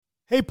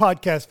Hey,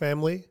 podcast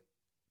family.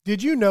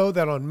 Did you know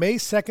that on May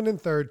 2nd and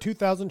 3rd,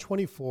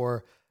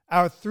 2024,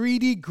 our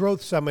 3D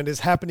Growth Summit is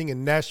happening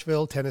in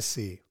Nashville,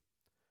 Tennessee?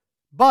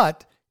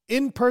 But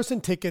in-person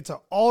tickets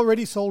are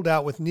already sold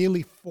out with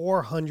nearly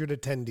 400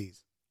 attendees.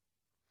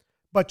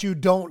 But you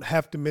don't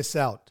have to miss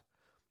out.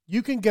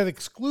 You can get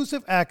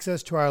exclusive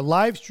access to our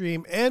live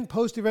stream and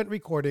post-event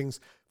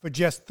recordings for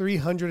just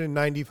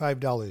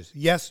 $395.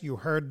 Yes, you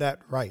heard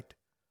that right.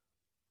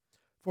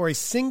 For a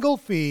single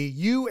fee,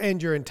 you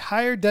and your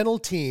entire dental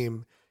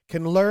team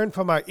can learn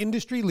from our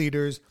industry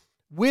leaders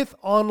with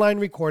online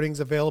recordings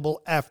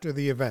available after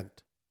the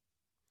event.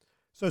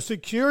 So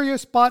secure your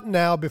spot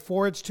now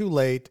before it's too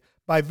late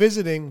by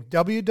visiting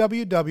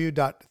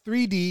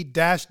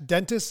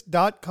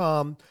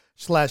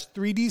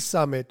www.3d-dentist.com/3D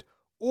Summit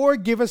or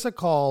give us a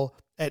call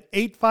at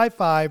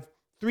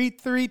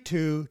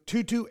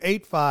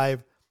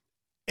 855-332-2285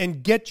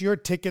 and get your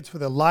tickets for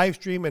the live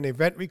stream and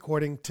event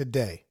recording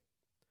today.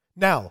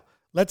 Now,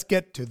 let's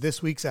get to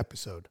this week's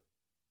episode.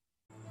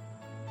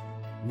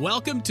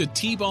 Welcome to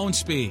T-Bone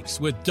Speaks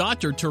with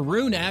Dr.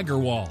 Tarun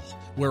Agarwal,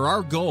 where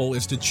our goal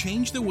is to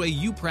change the way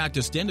you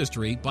practice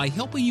dentistry by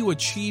helping you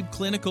achieve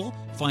clinical,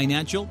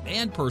 financial,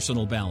 and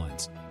personal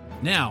balance.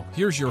 Now,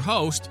 here's your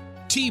host,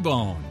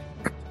 T-Bone.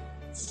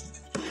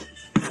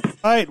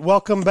 All right,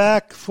 welcome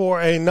back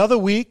for another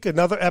week,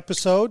 another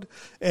episode,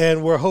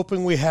 and we're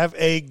hoping we have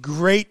a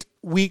great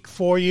week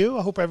for you.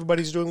 I hope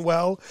everybody's doing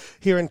well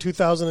here in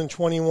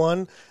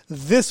 2021.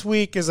 This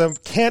week is a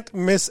can't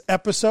miss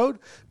episode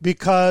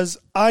because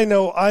I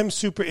know I'm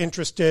super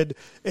interested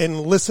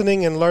in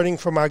listening and learning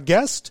from our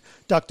guest,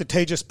 Dr.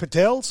 Tejas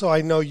Patel, so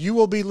I know you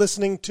will be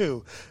listening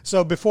too.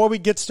 So before we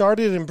get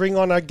started and bring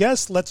on our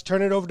guest, let's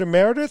turn it over to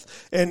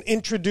Meredith and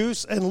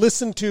introduce and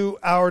listen to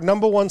our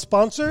number one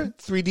sponsor,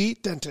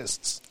 3D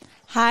Dentists.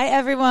 Hi,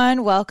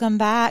 everyone. Welcome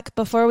back.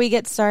 Before we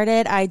get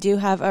started, I do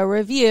have a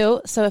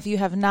review. So if you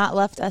have not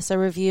left us a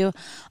review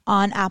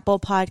on Apple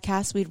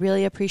Podcasts, we'd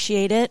really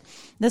appreciate it.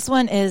 This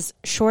one is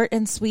short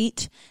and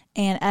sweet,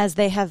 and as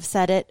they have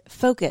said it,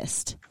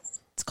 focused.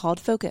 It's called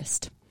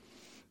Focused.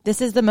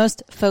 This is the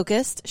most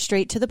focused,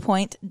 straight to the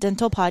point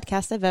dental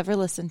podcast I've ever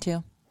listened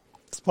to.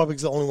 It's probably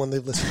the only one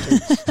they've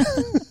listened to.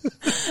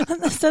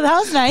 So that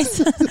was nice.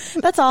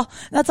 That's all.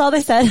 That's all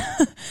they said.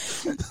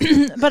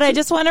 But I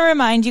just want to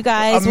remind you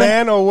guys. A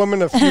man or a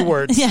woman, a few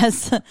words.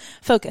 Yes.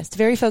 Focused.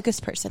 Very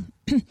focused person.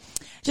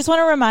 Just want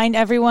to remind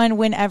everyone,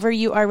 whenever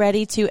you are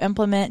ready to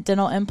implement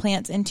dental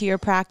implants into your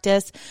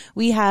practice,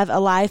 we have a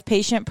live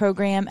patient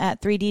program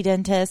at 3D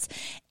Dentists,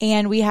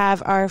 and we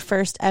have our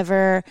first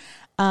ever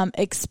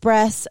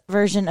express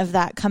version of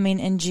that coming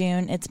in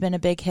June. It's been a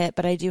big hit,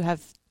 but I do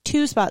have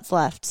 2 spots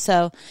left.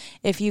 So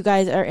if you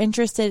guys are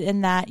interested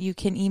in that, you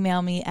can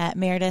email me at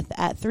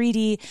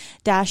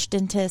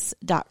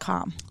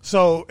meredith@3d-dentist.com.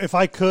 So if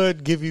I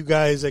could give you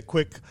guys a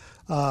quick,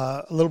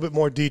 a little bit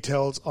more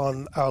details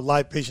on our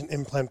live patient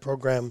implant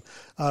program.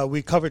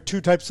 We cover 2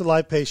 types of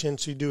live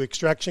patients. You do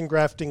extraction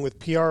grafting with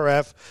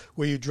PRF,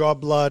 where you draw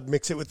blood,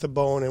 mix it with the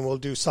bone, and we'll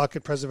do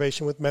socket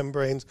preservation with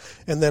membranes.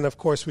 And then, of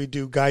course, we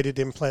do guided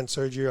implant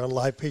surgery on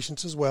live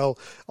patients as well.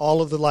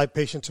 All of the live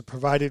patients are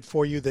provided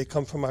for you. They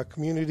come from our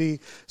community,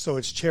 so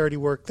it's charity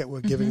work that we're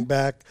giving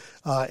back.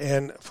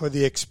 And for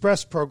the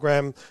Express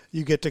program,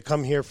 you get to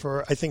come here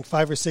for, I think,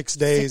 5 or 6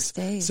 days.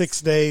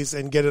 6 days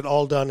and get it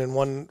all done in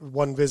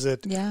one visit.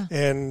 Yeah.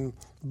 And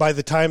by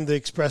the time the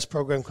Express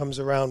program comes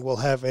around, we'll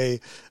have a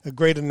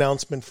great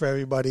announcement for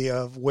everybody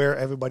of where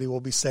everybody will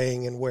be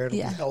staying and where it'll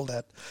be held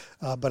at.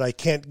 But I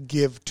can't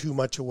give too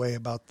much away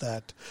about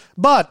that.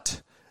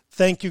 But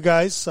thank you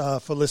guys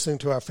for listening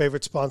to our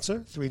favorite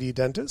sponsor, 3D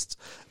Dentists.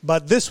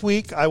 But this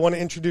week, I want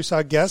to introduce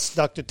our guest.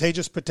 Dr.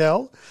 Tejas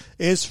Patel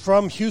is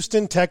from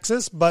Houston,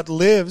 Texas, but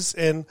lives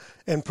and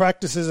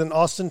practices in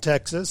Austin,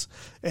 Texas.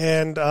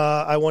 And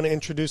I want to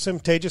introduce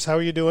him. Tejas, how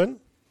are you doing?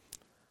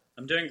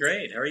 I'm doing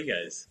great. How are you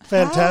guys?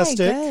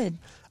 Fantastic. Hi, good.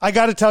 I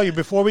got to tell you,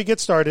 before we get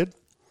started,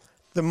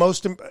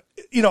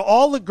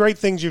 all the great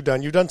things you've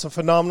done some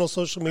phenomenal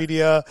social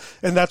media,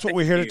 and that's what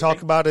we're here to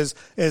talk about is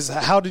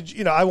how did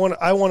you, I want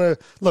to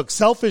look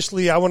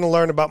selfishly, I want to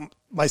learn about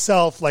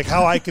myself, like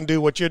how I can do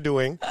what you're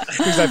doing,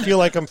 because I feel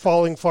like I'm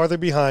falling farther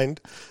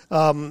behind,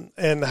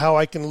 and how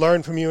I can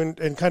learn from you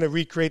and kind of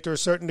recreate to a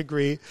certain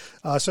degree,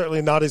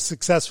 certainly not as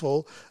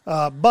successful,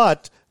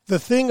 but the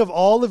thing of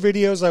all the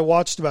videos I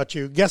watched about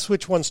you, guess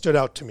which one stood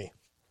out to me?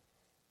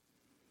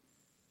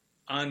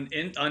 On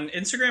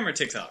Instagram or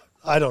TikTok?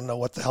 I don't know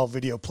what the hell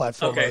video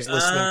platform I was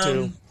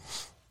listening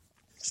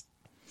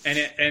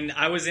to. And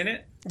I was in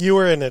it? You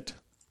were in it.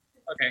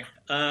 Okay.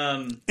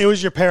 It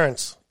was your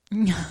parents.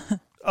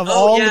 Of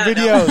all the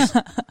videos,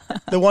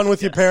 the one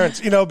with your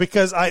parents,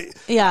 because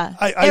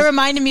it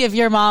reminded me of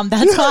your mom.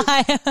 That's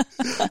why.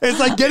 It's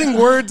like getting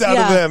words out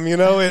of them,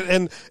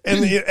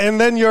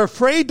 and then you're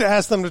afraid to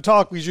ask them to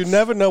talk because you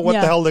never know what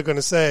the hell they're going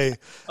to say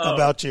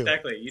about you.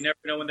 Exactly. You never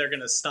know when they're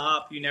going to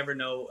stop. You never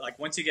know. Like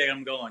once you get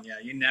them going,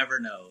 you never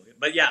know.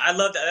 But I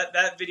love that.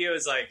 That video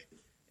is like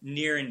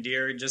near and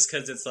dear just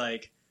because it's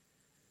like,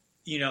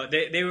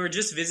 they were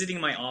just visiting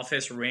my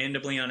office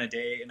randomly on a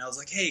day, and I was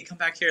like, hey, come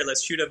back here,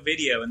 let's shoot a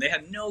video. And they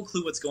had no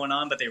clue what's going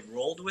on, but they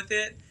rolled with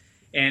it.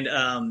 And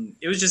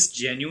it was just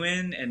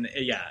genuine. And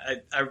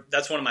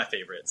that's one of my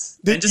favorites.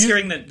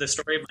 Hearing the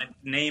story of my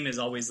name is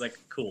always like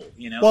cool,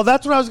 Well,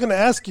 that's what I was going to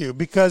ask you,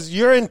 because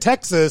you're in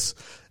Texas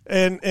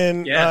in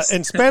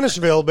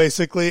Spanishville,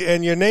 basically,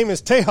 and your name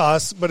is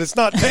Tejas, but it's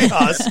not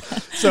Tejas.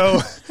 So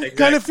exactly.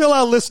 Kind of fill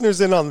our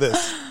listeners in on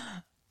this.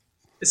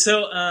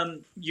 So,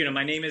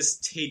 my name is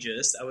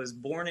Tejas. I was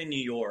born in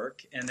New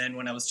York, and then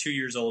when I was 2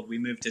 years old, we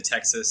moved to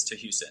Texas, to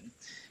Houston.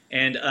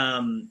 And,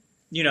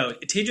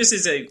 Tejas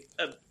is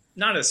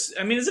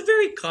it's a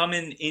very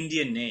common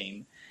Indian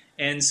name.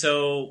 And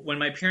so when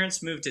my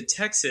parents moved to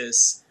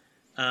Texas,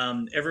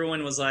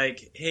 everyone was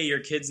like, hey, your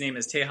kid's name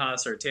is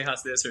Tejas or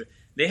Tejas this, or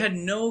they had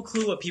no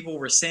clue what people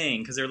were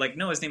saying, because they're like,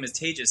 no, his name is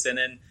Tejas. And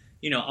then,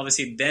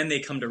 obviously then they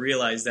come to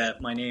realize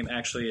that my name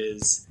actually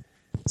is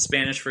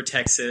Spanish for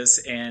Texas.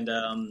 And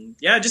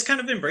I just kind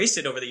of embraced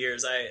it over the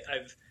years.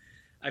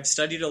 I've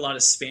studied a lot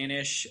of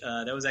Spanish.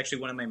 That was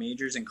actually one of my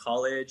majors in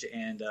college,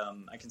 and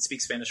I can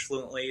speak Spanish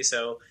fluently.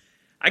 So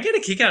I get a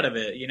kick out of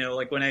it.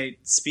 Like when I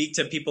speak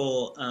to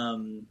people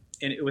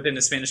within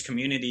the Spanish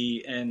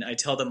community and I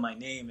tell them my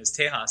name is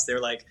Tejas,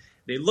 they're like,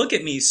 they look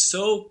at me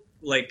so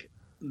like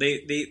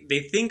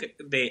they think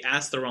they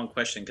asked the wrong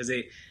question, because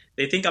they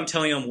think I'm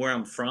telling them where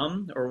I'm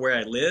from or where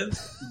I live,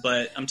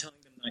 but I'm telling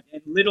them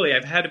and literally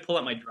I've had to pull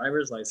out my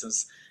driver's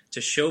license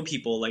to show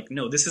people, like,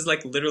 no, this is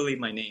like literally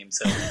my name.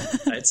 So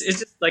it's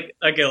just like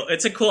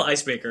it's a cool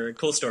icebreaker, a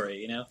cool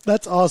story,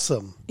 That's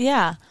awesome.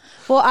 Yeah.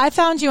 Well, I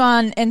found you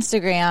on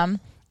Instagram,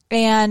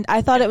 and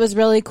I thought it was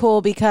really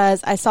cool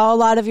because I saw a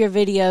lot of your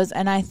videos,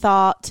 and I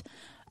thought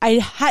I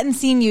hadn't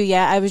seen you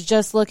yet. I was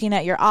just looking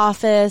at your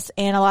office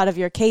and a lot of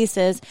your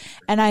cases,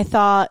 and I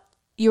thought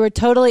you were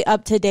totally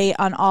up to date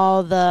on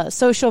all the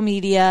social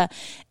media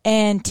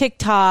and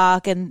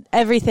TikTok and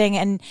everything.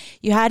 And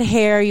you had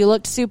hair, you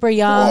looked super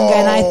young,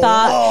 and I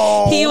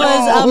thought he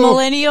was a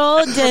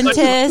millennial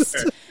dentist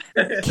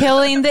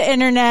killing the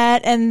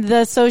internet and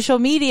the social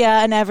media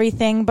and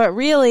everything. But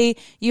really,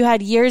 you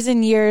had years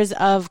and years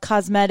of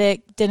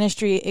cosmetic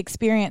dentistry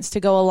experience to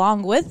go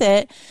along with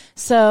it.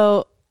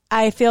 So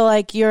I feel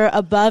like you're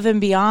above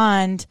and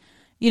beyond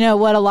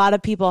what a lot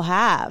of people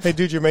have. Hey,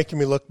 dude, you're making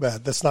me look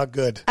bad. That's not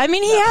good. I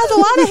mean, he has a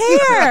lot of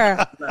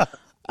hair.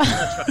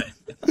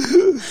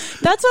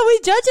 That's what we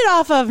judge it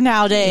off of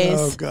nowadays.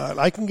 Oh God,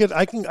 I can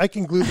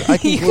glue it on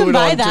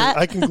too.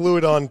 I can glue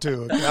it on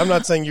too. Okay? I'm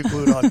not saying you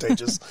glue it on,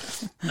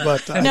 Tejas,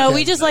 but no,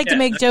 we just like to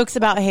make jokes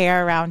about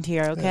hair around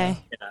here. Okay,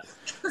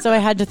 yeah. So I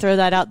had to throw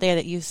that out there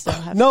that you still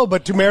have. No,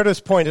 but to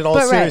Meredith's point, in all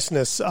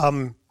seriousness,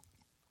 I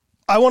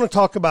want to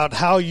talk about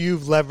how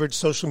you've leveraged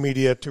social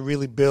media to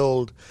really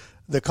build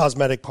the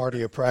cosmetic part of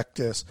your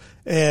practice.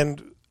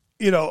 And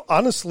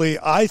honestly,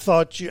 I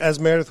thought you, as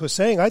Meredith was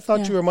saying,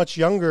 you were much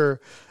younger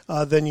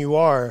than you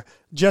are,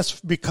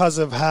 just because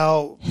of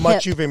how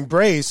much you've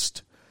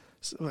embraced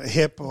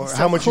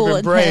how much you've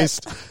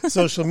embraced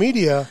social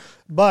media.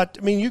 But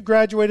I mean, you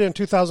graduated in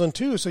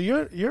 2002, so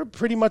you're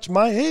pretty much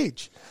my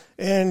age,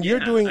 and you're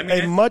doing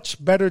a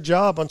much better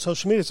job on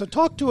social media. So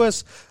talk to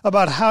us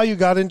about how you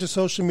got into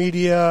social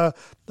media,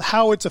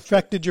 how it's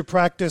affected your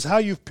practice, how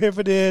you've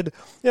pivoted.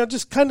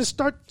 Just kind of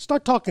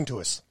start talking to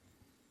us.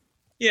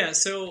 Yeah.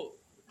 So,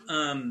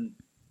 I've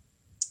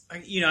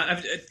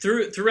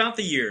throughout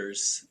the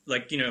years,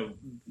 I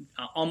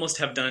almost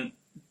have done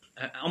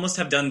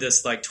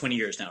this like 20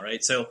 years now,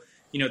 right? So,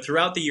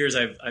 throughout the years,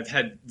 I've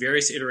had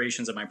various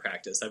iterations of my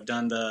practice. I've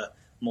done the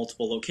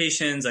multiple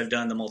locations. I've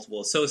done the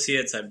multiple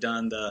associates. I've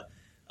done the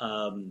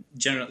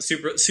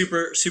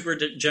super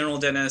general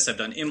dentist. I've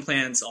done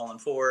implants,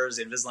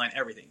 all-in-4s, Invisalign,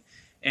 everything.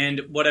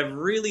 And what I've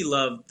really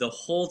loved the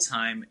whole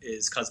time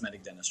is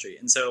cosmetic dentistry.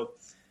 And so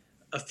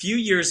a few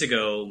years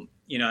ago,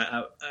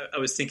 I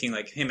was thinking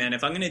like, hey man,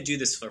 if I'm going to do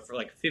this for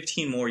like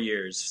 15 more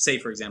years, say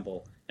for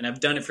example, and I've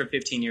done it for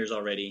 15 years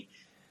already,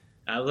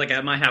 I was like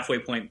at my halfway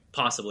point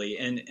possibly.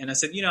 And I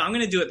said, I'm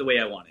going to do it the way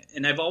I want it.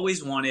 And I've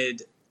always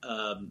wanted,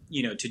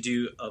 to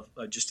do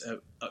just a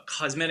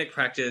cosmetic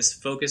practice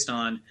focused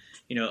on,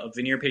 a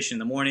veneer patient in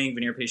the morning,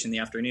 veneer patient in the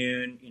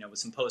afternoon, with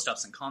some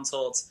post-ops and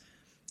consults.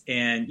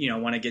 And, I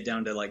want to get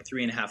down to like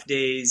 3.5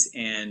 days,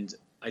 and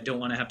I don't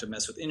want to have to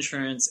mess with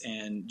insurance,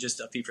 and just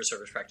a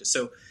fee-for-service practice.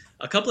 So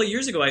a couple of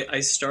years ago, I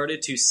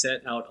started to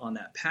set out on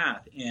that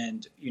path,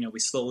 and, we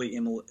slowly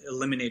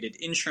eliminated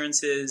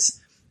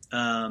insurances.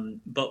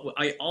 But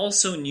I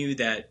also knew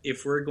that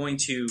if we're going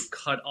to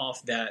cut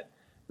off that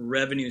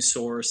revenue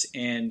source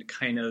and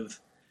kind of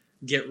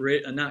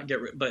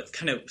but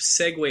kind of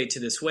segue to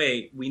this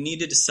way, we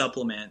needed to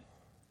supplement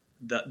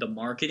the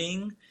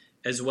marketing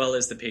as well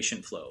as the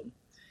patient flow.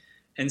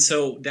 And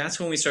so that's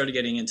when we started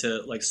getting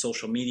into like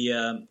social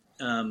media.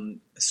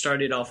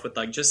 Started off with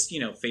like just,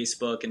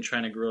 Facebook and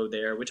trying to grow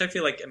there, which I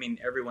feel like,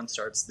 everyone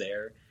starts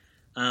there.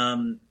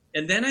 And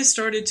then I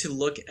started to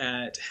look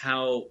at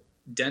how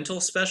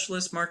dental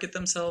specialists market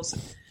themselves,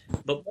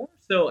 but more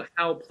so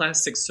how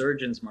plastic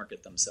surgeons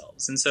market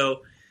themselves. And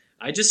so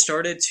I just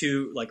started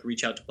to like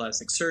reach out to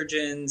plastic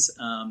surgeons.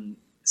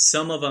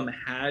 Some of them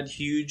had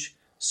huge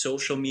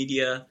social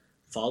media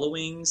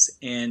followings,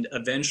 and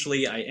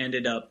eventually I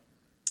ended up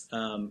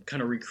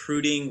kind of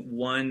recruiting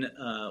one,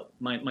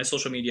 my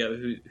social media,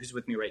 who's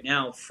with me right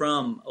now,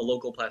 from a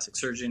local plastic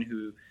surgeon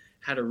who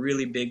had a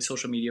really big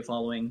social media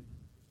following.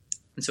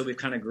 And so we've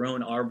kind of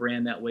grown our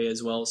brand that way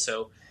as well.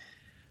 So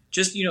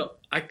just,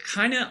 I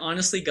kind of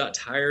honestly got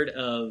tired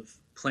of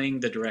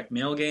playing the direct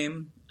mail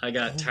game. I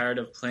got tired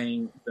of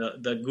playing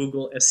the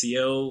Google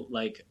SEO,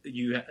 like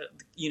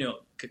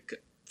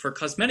for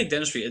cosmetic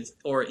dentistry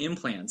or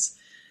implants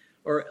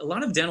or a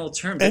lot of dental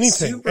terms.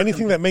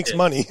 Anything that makes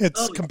money,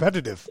 it's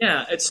competitive.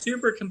 Yeah, it's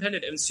super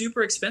competitive and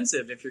super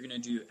expensive if you're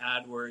going to do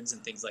AdWords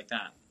and things like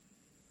that.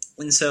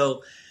 And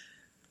so,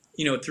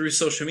 through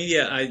social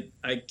media,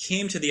 I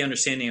came to the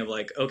understanding of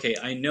like, okay,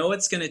 I know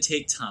it's going to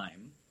take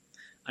time.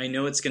 I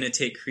know it's going to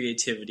take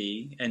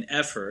creativity and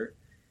effort.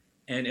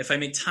 And if I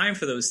make time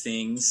for those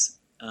things,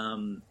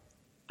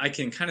 I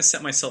can kind of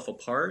set myself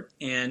apart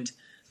and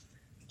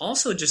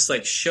also just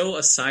like show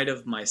a side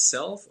of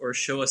myself or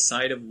show a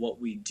side of what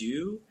we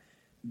do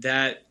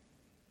that,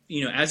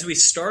 as we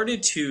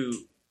started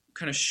to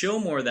kind of show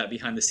more of that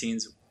behind the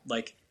scenes,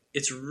 like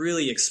it's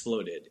really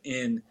exploded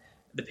in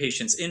the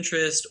patient's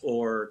interest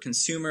or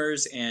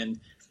consumers, and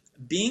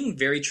being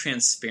very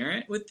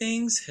transparent with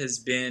things has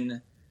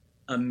been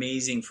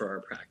amazing for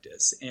our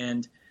practice.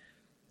 And,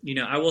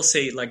 I will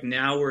say like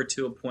now we're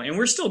to a point, and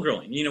we're still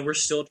growing, we're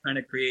still trying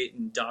to create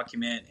and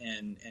document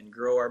and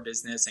grow our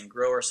business and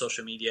grow our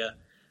social media.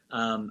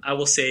 I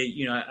will say,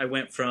 I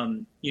went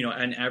from,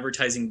 an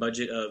advertising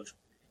budget of,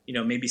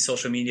 maybe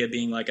social media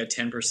being like a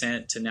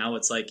 10% to now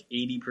it's like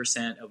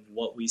 80% of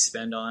what we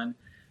spend on.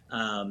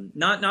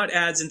 Not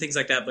ads and things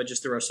like that, but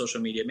just through our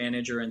social media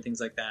manager and things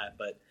like that.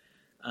 But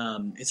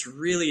it's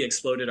really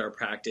exploded our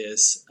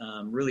practice,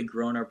 really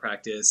grown our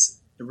practice.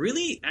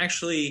 Really,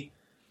 actually,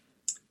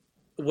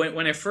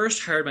 when I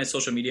first hired my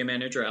social media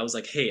manager, I was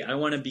like, hey, I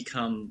want to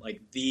become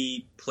like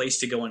the place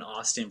to go in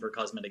Austin for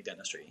cosmetic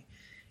dentistry.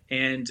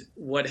 And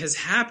what has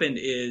happened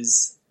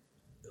is,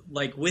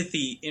 like with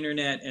the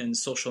internet and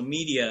social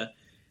media,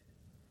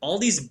 all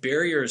these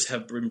barriers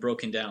have been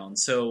broken down.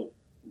 So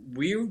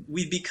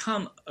we've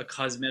become a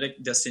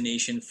cosmetic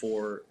destination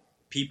for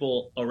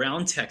people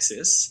around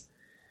Texas,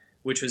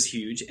 which was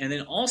huge. And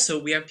then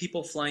also we have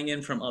people flying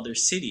in from other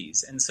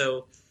cities. And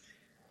so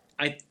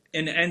I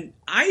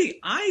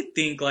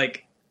think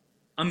like,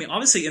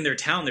 obviously in their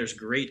town, there's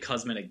great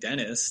cosmetic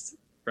dentists,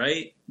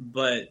 right?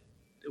 But,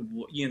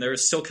 they're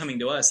still coming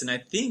to us. And I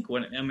think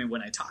when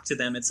I talk to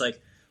them, it's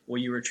like,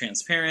 well, you were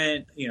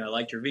transparent, I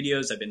liked your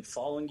videos. I've been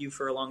following you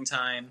for a long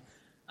time.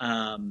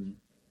 And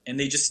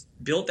they just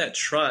built that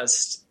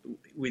trust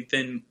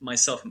within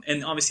myself.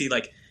 And obviously,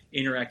 like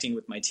interacting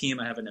with my team,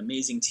 I have an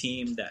amazing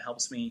team that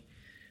helps me.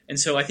 And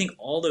so I think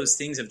all those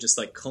things have just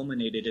like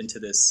culminated into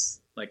this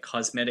like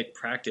cosmetic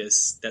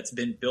practice that's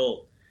been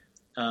built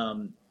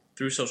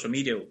through social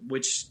media,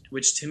 which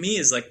to me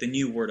is like the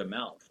new word of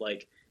mouth.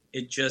 Like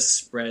it just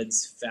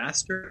spreads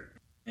faster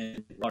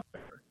and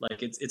louder.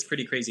 Like it's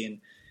pretty crazy. And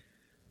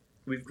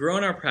we've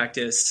grown our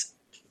practice,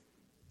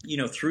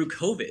 through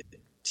COVID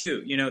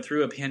too,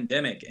 through a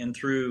pandemic and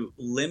through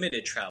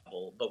limited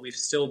travel, but we've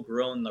still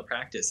grown the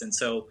practice. And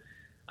so,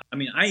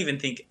 I even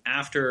think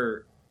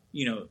after,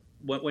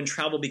 when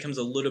travel becomes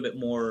a little bit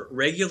more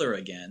regular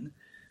again,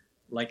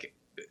 like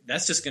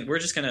we're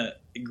just going to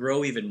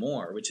grow even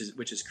more, which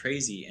is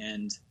crazy.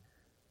 And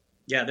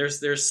yeah,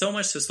 there's so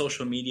much to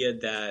social media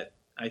that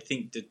I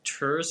think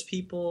deters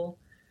people.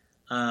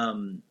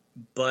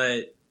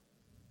 But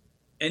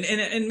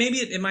and maybe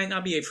it might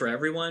not be for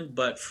everyone,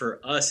 but for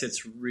us,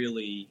 it's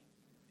really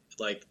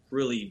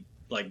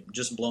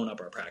just blown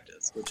up our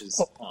practice, which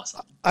is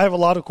awesome. I have a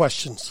lot of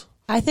questions.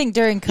 I think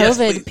during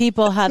COVID,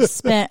 people have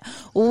spent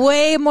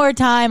way more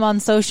time on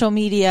social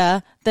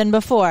media than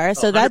before.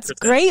 So 100%. That's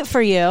great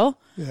for you.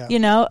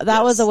 Yeah.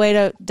 That was a way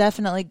to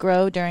definitely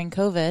grow during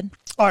COVID.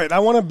 All right. I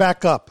want to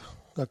back up.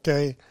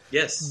 Okay.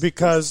 Yes.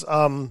 Because,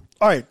 all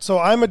right. So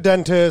I'm a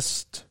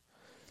dentist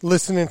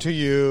listening to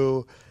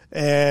you,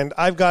 and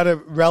I've got a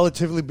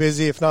relatively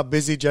busy, if not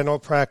busy, general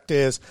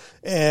practice.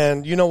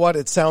 And you know what?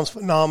 It sounds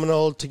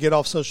phenomenal to get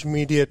off social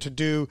media, to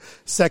do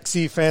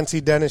sexy,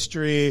 fancy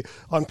dentistry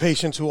on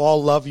patients who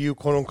all love you,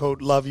 quote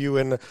unquote, love you,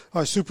 and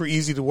are super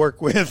easy to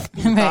work with.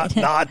 Right.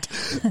 not.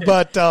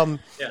 But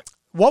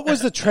what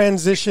was the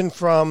transition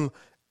from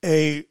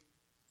a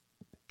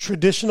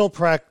traditional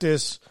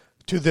practice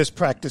to this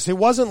practice? It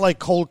wasn't like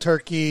cold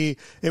turkey.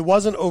 It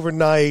wasn't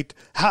overnight.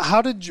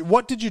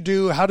 What did you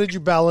do? How did you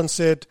balance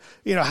it?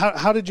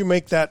 How did you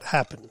make that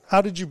happen?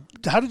 How did you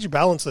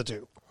balance the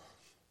two?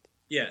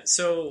 Yeah.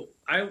 So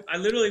I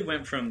literally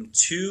went from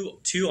two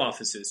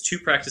offices, two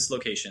practice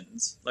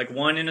locations, like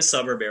one in a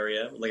suburb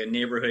area, like a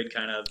neighborhood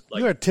kind of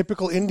like. You're a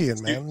typical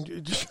Indian,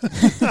 man.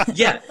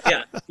 Yeah.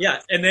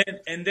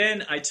 And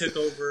then I took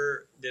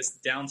over this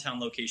downtown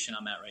location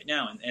I'm at right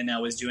now. And I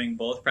was doing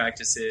both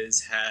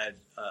practices, had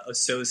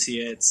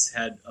associates,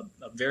 had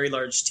a very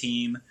large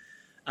team.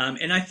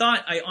 And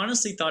I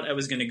honestly thought I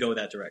was going to go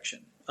that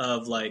direction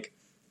of like,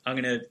 I'm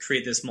going to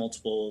create this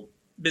multiple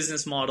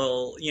business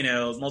model,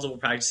 multiple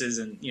practices,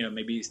 and,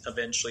 maybe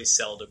eventually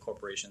sell to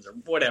corporations or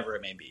whatever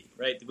it may be.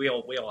 Right. We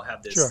all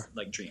have this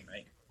like dream.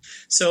 Right.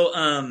 So,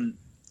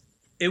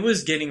 it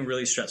was getting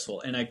really stressful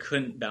and I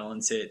couldn't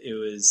balance it. It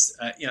was,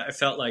 I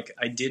felt like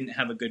I didn't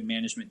have a good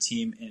management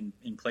team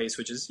in place,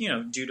 which is,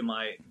 due to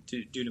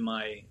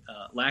my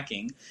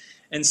lacking.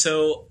 And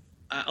so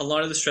a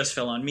lot of the stress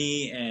fell on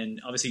me, and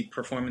obviously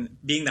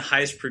being the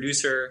highest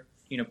producer,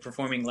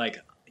 performing like,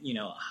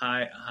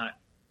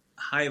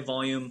 high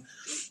volume,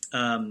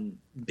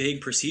 big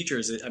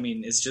procedures. I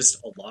mean, it's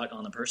just a lot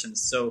on the person.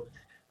 So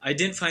I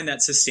didn't find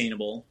that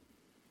sustainable.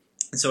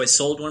 And so I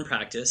sold one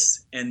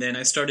practice, and then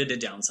I started to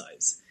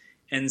downsize.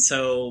 And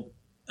so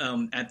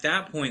at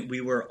that point,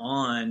 we were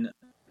on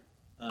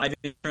 5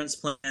 insurance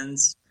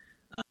plans.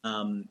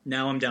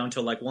 Now I'm down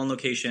to like 1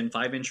 location,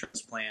 5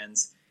 insurance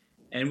plans.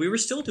 And we were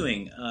still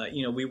doing,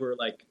 we were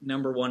like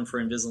number 1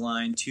 for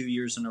Invisalign 2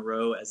 years in a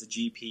row as a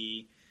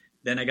GP.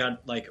 Then I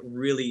got like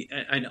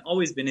I'd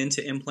always been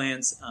into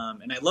implants.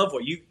 And I love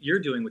what you're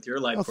doing with your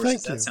live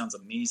courses. That sounds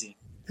amazing.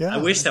 Yeah. I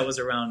wish that was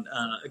around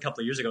a couple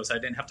of years ago, so I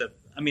didn't have to.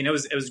 I mean, it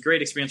was a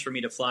great experience for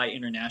me to fly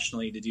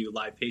internationally to do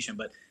live patient,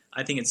 but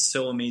I think it's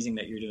so amazing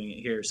that you're doing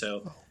it here.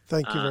 So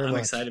thank you very much. I'm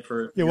excited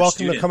for you're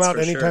welcome to come out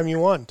anytime you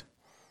want.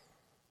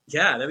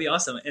 Yeah, that'd be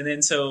awesome. And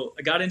then so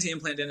I got into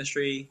implant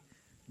dentistry,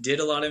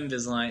 did a lot of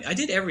Invisalign. I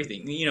did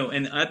everything,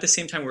 and at the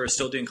same time we were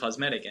still doing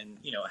cosmetic, and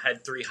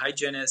had 3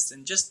 hygienists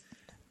and just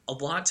a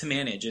lot to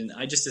manage. And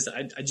I just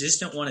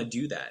don't want to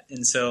do that.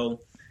 And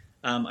so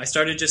I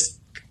started just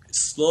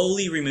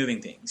slowly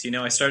removing things.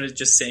 I started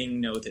just saying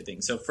no to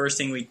things. So first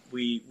thing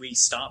we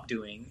stopped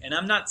doing, and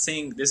I'm not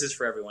saying this is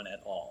for everyone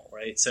at all,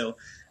 right? So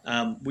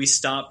we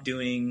stopped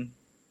doing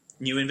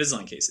new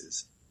Invisalign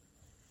cases.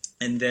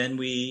 And then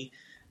we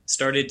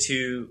started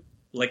to,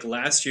 like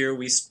last year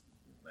we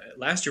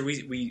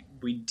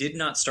did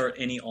not start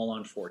any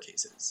all-on-4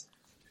 cases.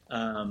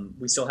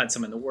 We still had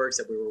some in the works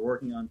that we were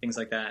working on, things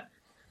like that.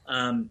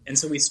 And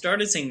so we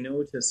started saying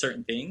no to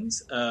certain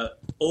things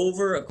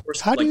over a course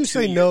of How do you 2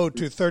 say years. no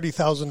to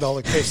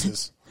 $30,000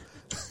 cases?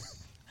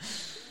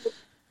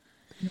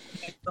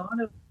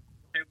 I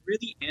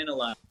really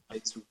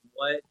analyzed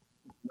what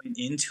went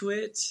into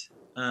it,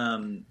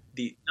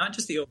 not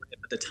just the overhead,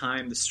 but the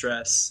time, the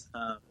stress.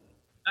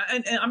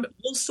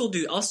 I'll still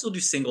do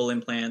single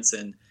implants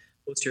and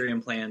posterior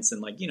implants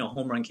and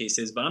home run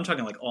cases, but I'm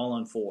talking like all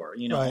on 4,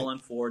 right. All on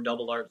 4,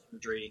 double arch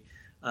surgery.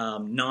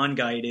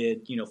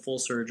 Non-guided, full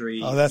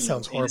surgery. Oh, that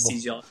sounds horrible.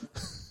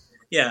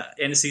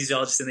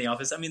 Anesthesiologist in the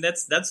office. I mean,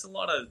 that's a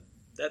lot of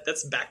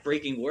that's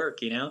backbreaking work,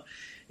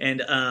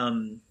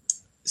 And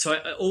so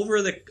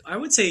I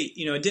would say,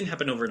 it didn't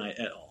happen overnight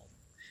at all.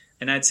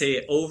 And I'd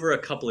say over a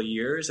couple of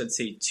years, I'd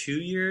say 2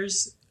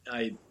 years,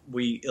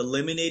 we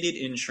eliminated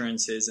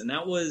insurances, and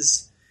that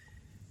was,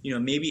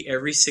 maybe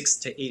every 6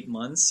 to 8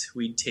 months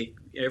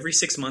every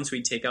 6 months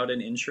we'd take out an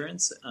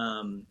insurance.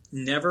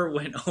 Never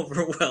went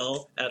over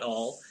well at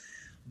all.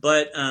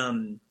 But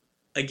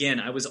again,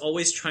 I was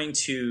always trying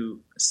to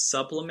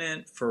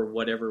supplement for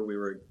whatever we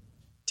were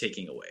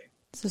taking away.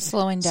 So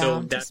slowing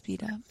down to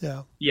speed up.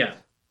 Yeah. Yeah.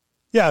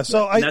 Yeah.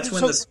 So that's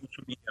when the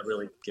social media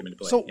really came into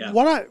play. So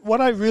what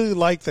I really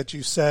liked that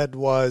you said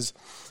was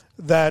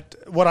that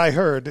what I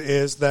heard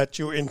is that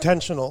you were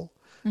intentional.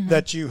 Mm-hmm.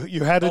 That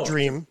you had a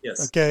dream,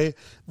 yes. Okay,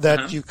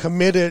 that you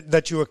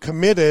were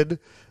committed,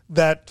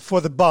 that for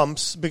the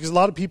bumps, because a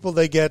lot of people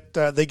they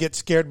get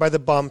scared by the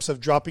bumps of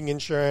dropping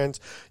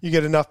insurance. You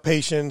get enough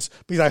patients,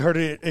 because I heard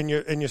it in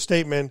your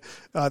statement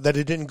that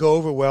it didn't go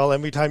over well.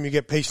 Every time you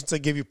get patients that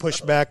give you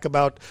pushback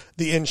about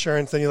the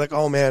insurance, then you're like,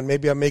 oh man,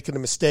 maybe I'm making a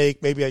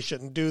mistake, maybe I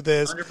shouldn't do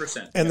this.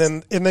 100%. And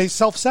then they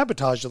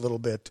self-sabotage a little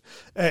bit,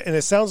 and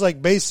it sounds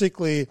like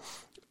basically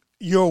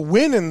your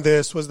win in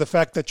this was the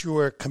fact that you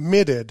were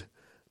committed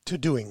to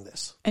doing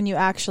this. And you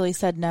actually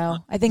said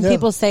no. I think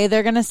people say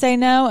they're going to say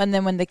no, and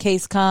then when the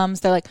case comes,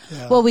 they're like,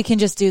 well, we can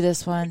just do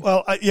this one.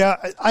 Well,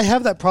 I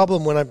have that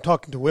problem when I'm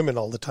talking to women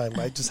all the time.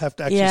 I just have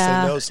to actually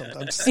say no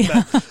sometimes.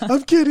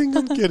 I'm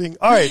kidding.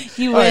 All right.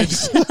 You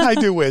wish. Right. I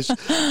do wish.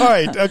 All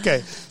right.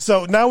 Okay.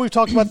 So now we've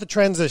talked about the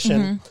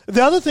transition. Mm-hmm.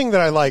 The other thing that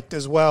I liked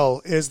as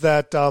well is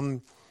that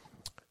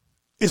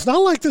it's not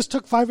like this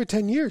took 5 or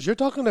 10 years. You're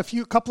talking a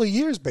couple of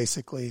years,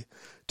 basically,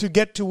 to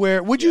get to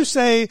where, would you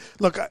say,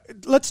 look,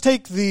 let's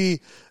take the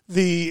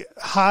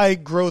high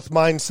growth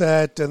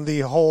mindset and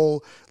the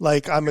whole,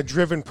 like, I'm a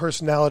driven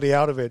personality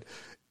out of it.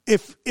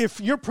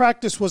 If your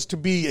practice was to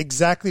be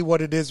exactly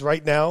what it is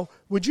right now,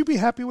 would you be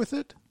happy with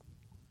it?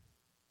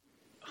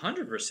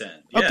 100%.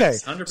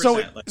 Yes, okay.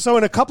 100%. So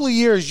in a couple of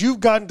years, you've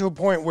gotten to a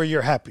point where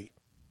you're happy.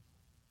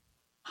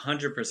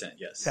 100%,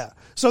 yes. Yeah.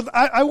 So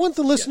I want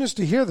the listeners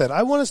to hear that.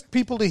 I want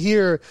people to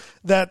hear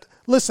that,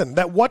 listen,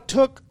 that what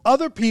took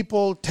other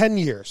people 10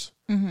 years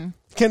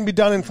can be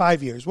done in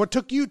 5 years. What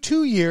took you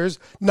 2 years,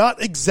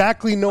 not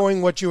exactly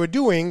knowing what you were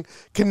doing,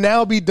 can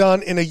now be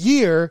done in a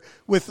year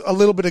with a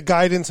little bit of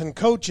guidance and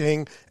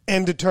coaching,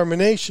 and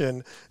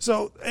determination.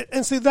 So,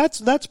 and see,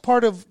 that's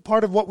part of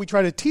what we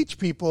try to teach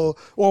people,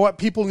 or what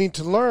people need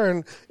to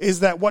learn, is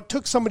that what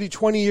took somebody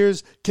 20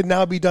 years can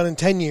now be done in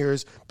 10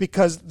 years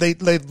because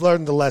they've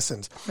learned the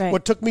lessons. Right.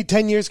 What took me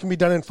 10 years can be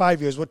done in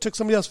 5 years. What took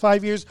somebody else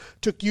 5 years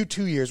took you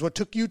 2 years. What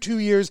took you 2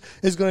 years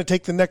is going to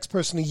take the next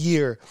person a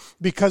year,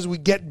 because we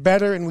get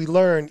better and we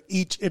learn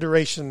each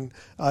iteration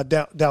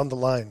down the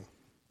line.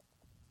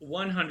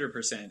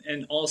 100%.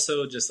 And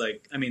also just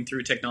like, I mean,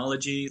 through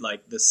technology,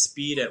 like the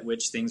speed at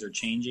which things are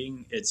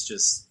changing, it's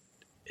just,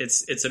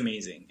 it's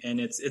amazing. And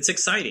it's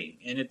exciting.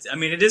 And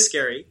it is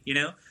scary,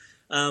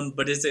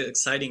 but it's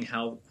exciting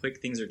how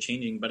quick things are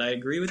changing. But I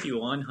agree with you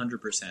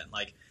 100%.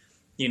 Like,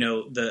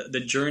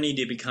 the journey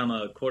to become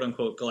a quote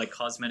unquote, like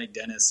cosmetic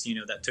dentist,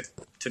 that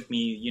took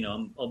me,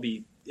 I'll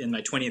be in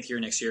my 20th year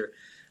next year,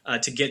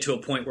 to get to a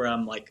point where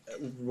I'm like,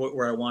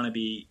 where I want to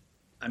be.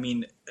 I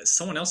mean,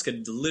 someone else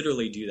could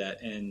literally do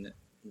that in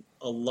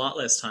a lot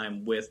less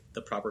time with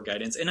the proper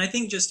guidance. And I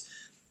think just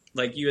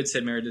like you had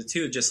said, Meredith,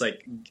 too, just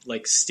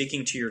like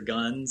sticking to your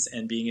guns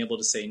and being able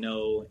to say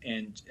no,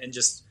 and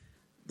just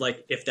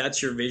like, if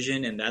that's your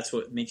vision and that's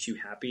what makes you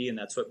happy and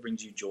that's what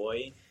brings you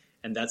joy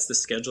and that's the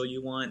schedule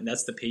you want and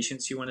that's the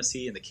patients you want to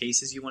see and the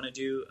cases you want to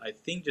do, I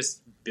think just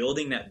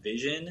building that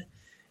vision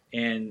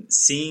and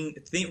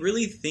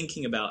really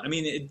thinking about, I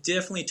mean, it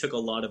definitely took a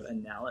lot of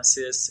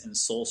analysis and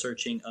soul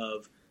searching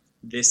of,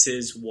 this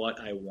is what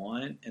I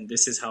want and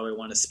this is how I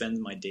want to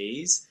spend my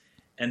days,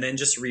 and then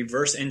just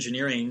reverse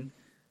engineering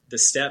the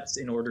steps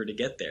in order to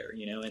get there,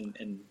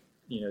 and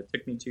it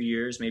took me 2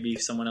 years. Maybe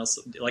someone else,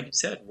 like you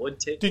said, would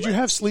take. Did you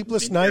have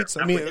sleepless nights?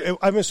 I mean,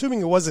 I'm assuming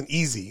it wasn't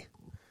easy.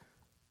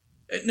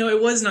 No, it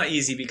was not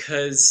easy,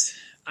 because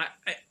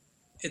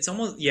it's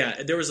almost,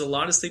 there was a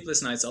lot of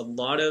sleepless nights, a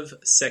lot of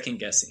second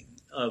guessing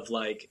of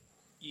like,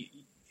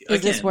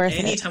 is this worth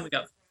anytime it?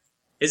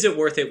 Is it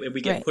worth it?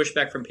 We get right.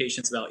 pushback from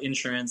patients about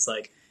insurance,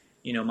 like,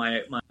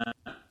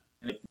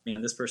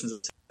 this person's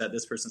upset,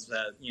 this person's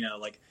upset,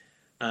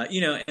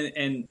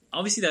 and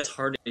obviously that's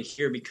hard to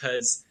hear,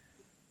 because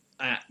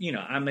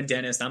I'm a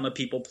dentist, I'm a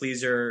people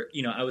pleaser,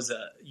 I was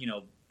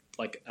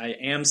I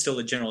am still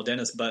a general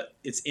dentist, but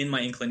it's in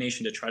my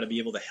inclination to try to be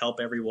able to help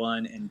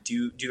everyone and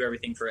do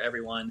everything for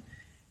everyone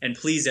and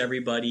please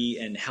everybody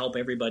and help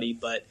everybody.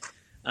 But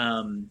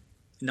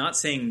not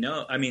saying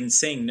no. I mean,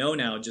 saying no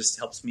now just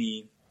helps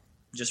me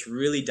just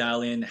really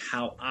dial in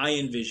how I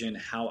envision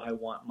how I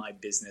want my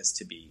business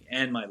to be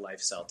and my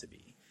lifestyle to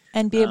be.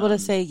 And be able to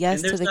say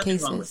yes to the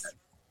cases.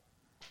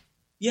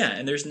 Yeah,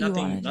 and there's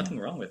nothing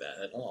wrong with that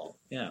at all.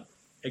 Yeah,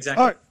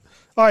 exactly.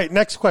 All right,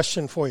 next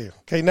question for you.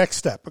 Okay, next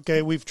step.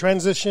 Okay, we've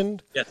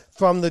transitioned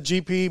from the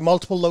GP,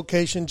 multiple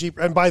location GP.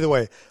 And by the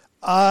way,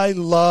 I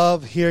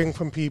love hearing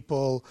from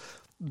people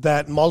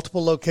that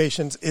multiple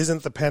locations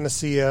isn't the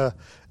panacea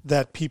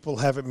that people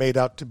have it made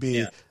out to be.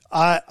 Yeah.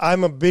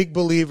 I'm a big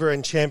believer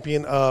and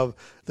champion of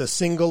the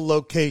single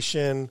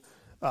location.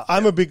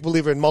 I'm a big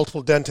believer in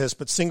multiple dentists,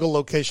 but single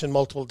location,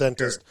 multiple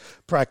dentist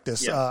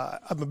practice. Yeah.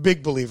 I'm a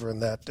big believer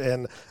in that.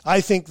 And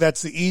I think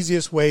that's the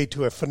easiest way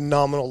to a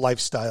phenomenal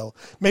lifestyle.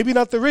 Maybe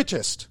not the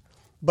richest,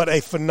 but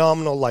a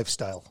phenomenal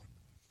lifestyle.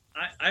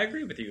 I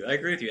agree with you.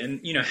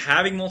 And,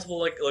 having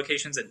multiple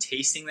locations and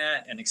tasting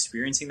that and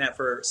experiencing that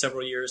for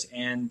several years,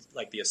 and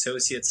like the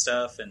associate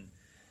stuff. And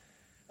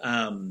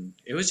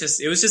it was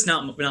just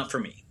not for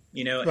me,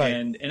 Right.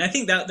 And I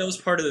think that was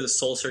part of the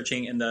soul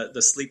searching and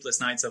the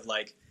sleepless nights of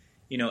like,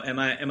 am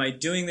I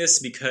doing this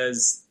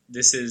because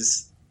this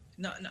is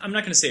not, I'm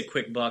not going to say a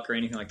quick buck or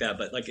anything like that,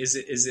 but like,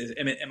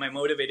 am I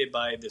motivated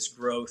by this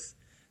growth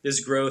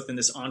and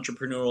this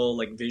entrepreneurial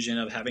like vision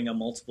of having a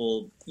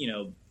multiple,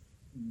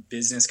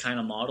 business kind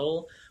of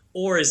model,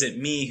 or is it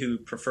me who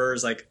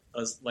prefers like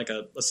a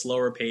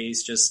slower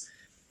pace, just,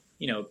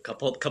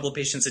 couple of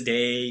patients a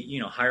day,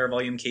 higher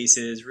volume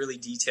cases, really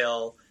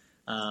detail.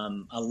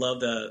 I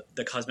love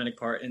the cosmetic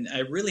part, and I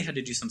really had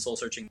to do some soul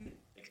searching.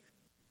 Like,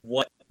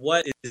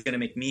 what is going to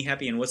make me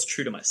happy and what's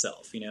true to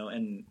myself,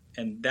 and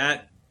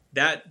that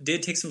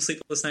did take some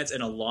sleepless nights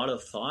and a lot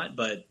of thought,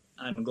 but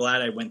I'm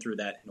glad I went through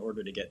that in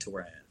order to get to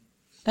where I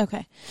am.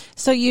 Okay.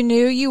 So you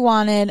knew you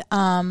wanted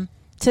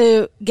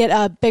to get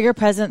a bigger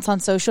presence on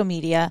social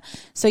media.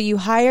 So you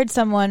hired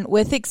someone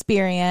with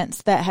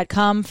experience that had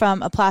come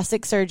from a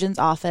plastic surgeon's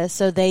office.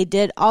 So they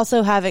did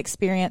also have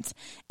experience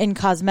in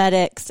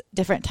cosmetics,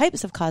 different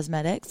types of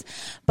cosmetics,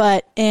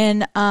 but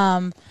in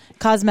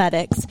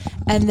cosmetics.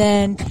 And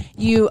then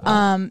you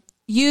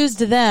used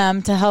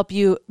them to help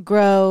you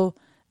grow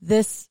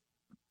this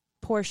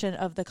portion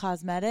of the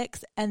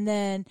cosmetics. And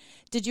then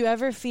did you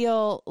ever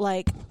feel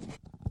like,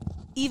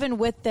 even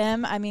with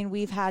them, I mean,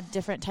 we've had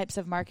different types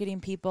of marketing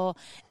people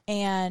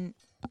and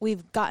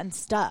we've gotten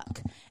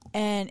stuck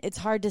and it's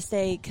hard to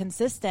stay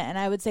consistent. And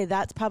I would say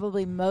that's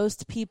probably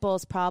most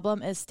people's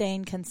problem, is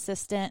staying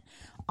consistent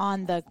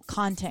on the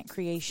content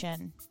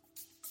creation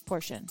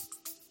portion.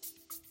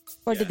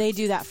 Or did they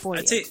do that for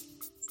you?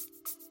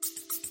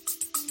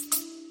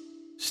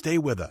 Stay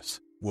with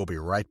us. We'll be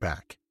right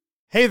back.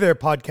 Hey there,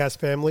 podcast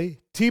family.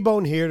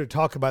 T-Bone here to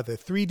talk about the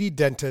 3D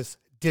Dentist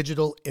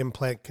digital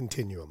implant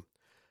continuum.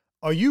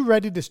 Are you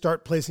ready to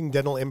start placing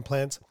dental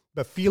implants,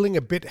 but feeling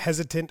a bit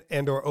hesitant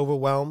and or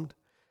overwhelmed?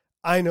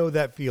 I know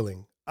that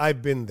feeling.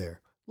 I've been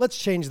there. Let's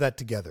change that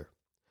together.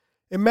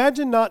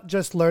 Imagine not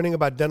just learning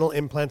about dental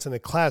implants in a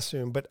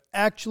classroom, but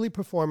actually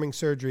performing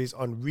surgeries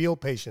on real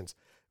patients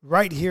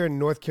right here in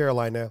North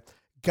Carolina,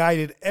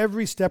 guided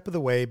every step of the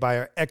way by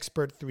our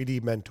expert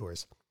 3D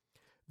mentors.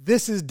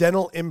 This is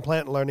dental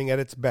implant learning at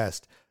its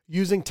best,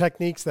 using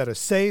techniques that are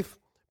safe,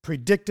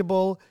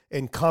 predictable,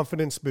 and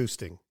confidence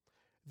boosting.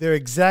 They're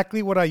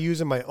exactly what I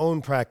use in my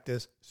own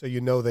practice, so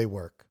you know they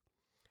work.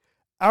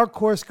 Our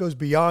course goes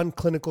beyond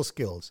clinical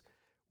skills.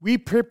 We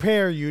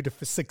prepare you to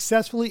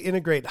successfully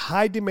integrate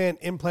high-demand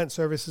implant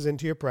services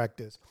into your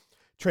practice,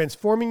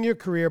 transforming your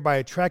career by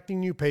attracting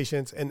new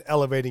patients and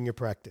elevating your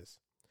practice.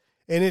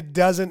 And it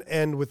doesn't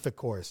end with the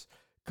course.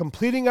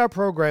 Completing our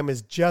program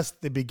is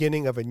just the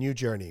beginning of a new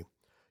journey.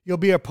 You'll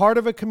be a part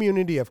of a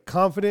community of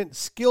confident,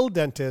 skilled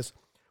dentists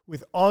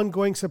with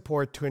ongoing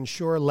support to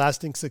ensure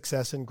lasting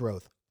success and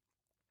growth.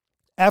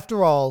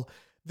 After all,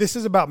 this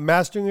is about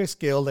mastering a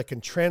skill that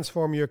can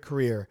transform your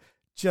career,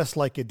 just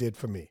like it did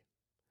for me.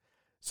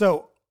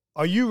 So,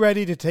 are you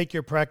ready to take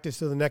your practice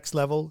to the next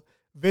level?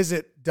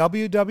 Visit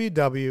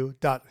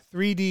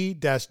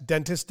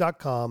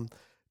www.3d-dentist.com,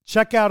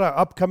 check out our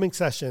upcoming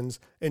sessions,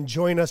 and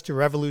join us to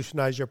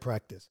revolutionize your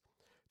practice.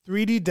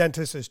 3D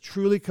Dentist is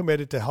truly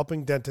committed to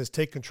helping dentists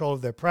take control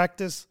of their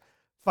practice,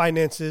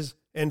 finances,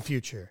 and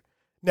future.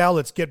 Now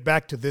let's get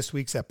back to this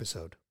week's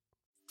episode.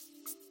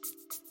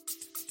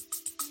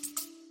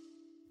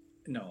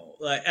 No,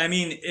 I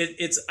mean,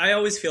 I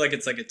always feel like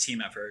it's like a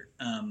team effort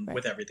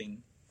with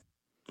everything.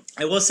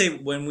 I will say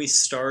when we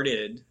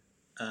started,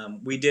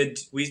 we did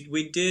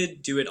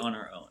do it on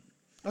our own.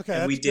 Okay,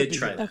 and we did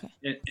try that.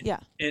 Okay.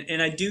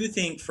 And I do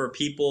think for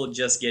people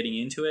just getting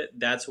into it,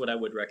 that's what I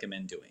would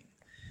recommend doing.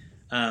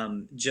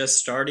 Just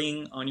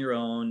starting on your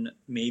own,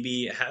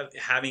 maybe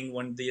having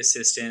one of the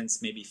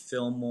assistants, maybe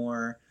film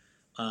more.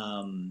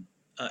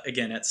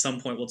 Again, at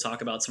some point, we'll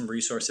talk about some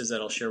resources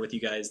that I'll share with you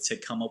guys to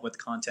come up with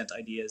content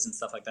ideas and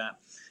stuff like that.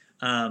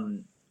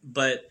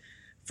 But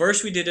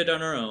first, we did it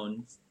on our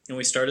own, and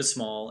we started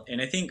small.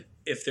 And I think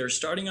if they're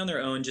starting on their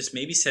own, just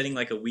maybe setting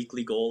like a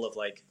weekly goal of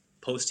like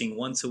posting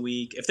once a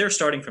week. If they're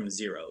starting from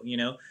zero,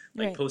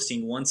 like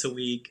posting once a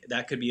week,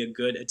 that could be a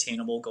good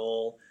attainable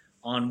goal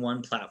on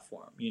one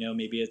platform.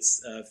 Maybe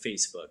it's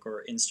Facebook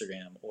or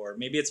Instagram, or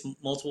maybe it's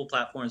multiple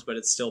platforms, but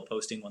it's still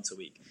posting once a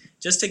week,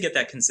 just to get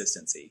that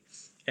consistency.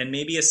 And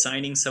maybe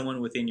assigning someone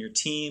within your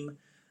team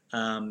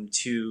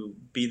to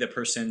be the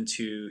person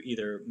to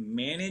either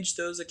manage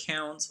those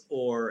accounts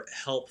or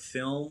help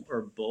film,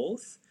 or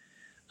both.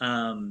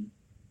 And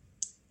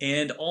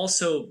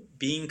also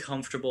being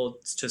comfortable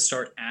to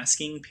start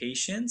asking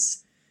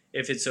patients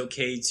if it's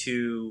okay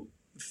to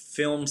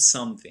film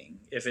something,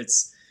 if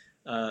it's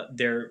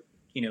their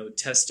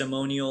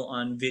testimonial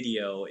on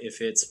video, if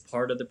it's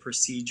part of the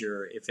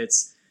procedure, if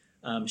it's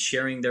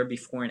sharing their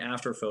before and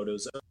after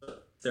photos of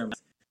their mouth.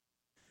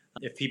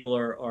 If people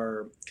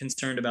are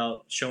concerned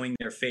about showing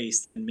their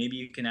face, then maybe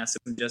you can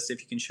ask them just if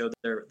you can show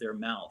their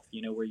mouth,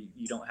 where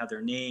you don't have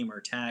their name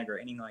or tag or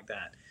anything like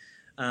that.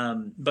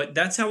 But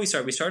that's how we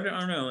started. We started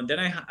on our own. Then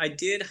I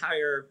did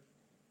hire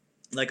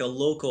like a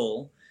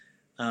local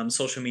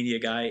social media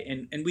guy,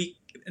 and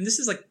this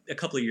is like a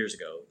couple of years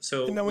ago.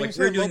 So now, when like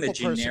you we're say doing the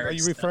local person, generic are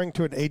you referring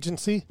to an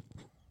agency?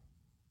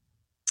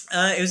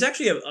 It was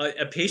actually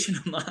a patient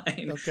of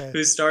mine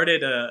who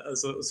started a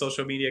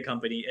social media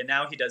company, and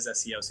now he does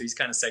SEO. So he's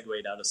kind of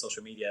segued out of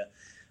social media.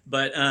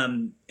 But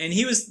and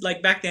he was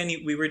like, back then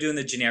we were doing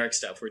the generic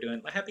stuff. We're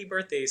doing like, happy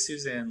birthday,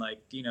 Susan.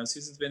 Like,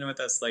 Susan's been with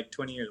us like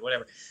 20 years,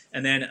 whatever.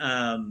 And then,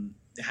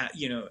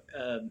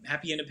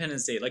 happy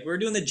Independence Day. Like, we're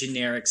doing the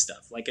generic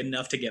stuff, like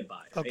enough to get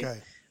by. Right?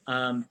 Okay.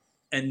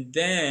 And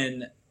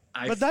then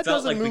but that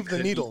felt doesn't like move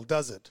the needle,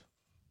 does it?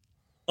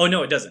 Oh,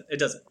 no, it doesn't. It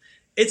doesn't.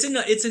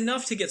 It's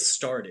enough to get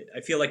started.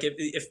 I feel like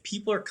if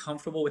people are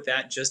comfortable with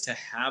that, just to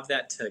have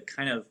that to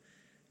kind of,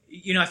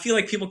 I feel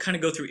like people kind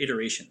of go through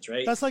iterations,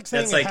 right? That's like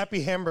saying a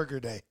happy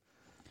hamburger day.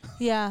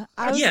 Yeah.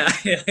 I was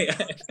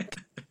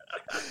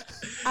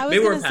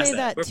going to say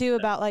that too,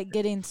 about like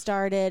getting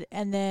started,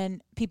 and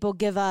then people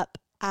give up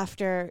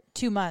after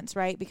 2 months,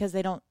 right? Because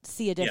they don't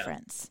see a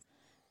difference.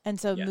 And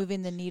so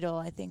moving the needle,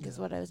 I think, is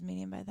what I was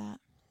meaning by that.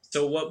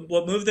 So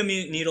what moved the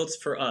needles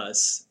for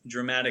us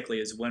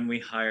dramatically is when we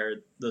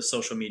hired the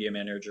social media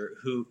manager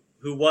who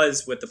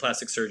was with the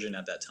plastic surgeon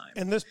at that time.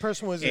 And this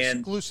person was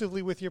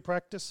exclusively with your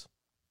practice?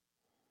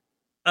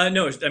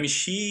 No, I mean,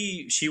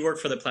 she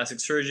worked for the plastic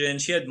surgeon.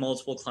 She had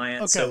multiple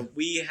clients. Okay. So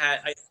we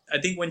had,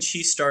 I think when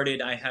she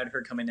started, I had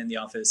her come in the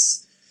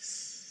office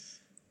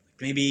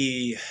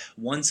maybe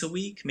once a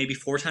week, maybe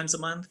 4 times a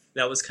month.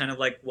 That was kind of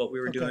like what we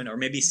were doing, or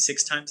maybe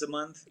 6 times a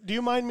month. Do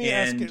you mind me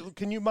asking,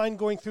 can you mind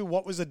going through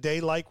what was a day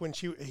like when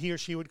he or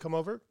she would come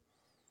over?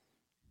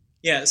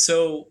 Yeah.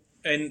 So,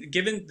 and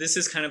given this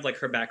is kind of like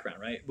her background,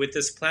 right? With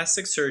this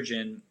plastic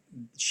surgeon,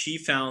 she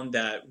found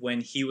that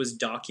when he was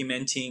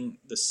documenting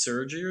the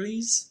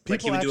surgeries, people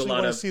like he would do a lot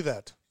want of to see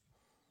that.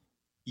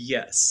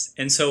 Yes.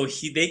 And so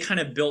they kind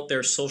of built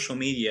their social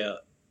media,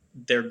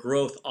 their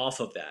growth off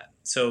of that.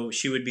 So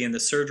she would be in the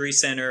surgery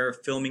center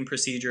filming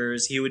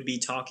procedures. He would be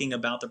talking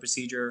about the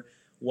procedure,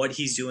 what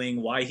he's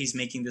doing, why he's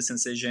making this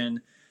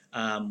incision,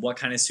 what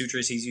kind of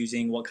sutures he's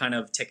using, what kind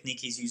of technique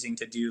he's using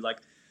to do like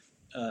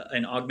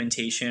an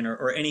augmentation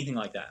or anything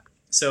like that.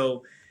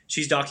 So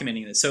she's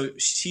documenting this. So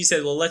she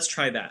said, well, let's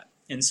try that.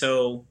 And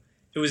so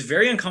it was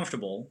very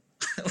uncomfortable.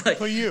 Like,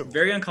 for you,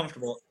 very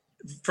uncomfortable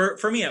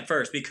for me at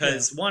first,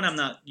 because one, I'm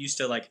not used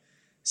to like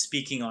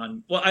speaking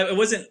on, well, it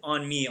wasn't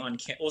on me on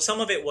well,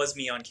 some of it was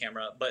me on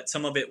camera, but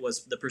some of it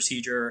was the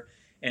procedure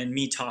and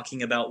me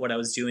talking about what I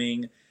was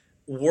doing,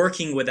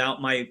 working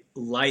without my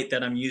light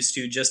that I'm used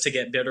to just to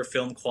get better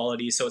film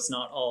quality, so it's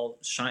not all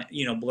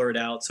blurred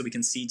out, so we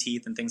can see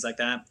teeth and things like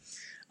that.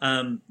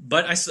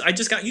 But I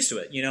just got used to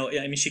it.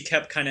 I mean, she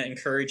kept kind of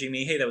encouraging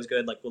me, hey, that was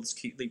good, like, we'll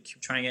just keep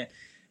trying it.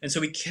 And so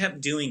we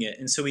kept doing it.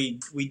 And so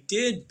we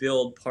did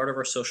build part of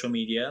our social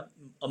media.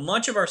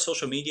 Much of our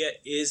social media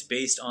is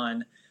based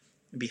on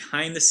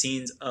behind the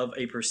scenes of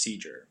a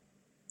procedure,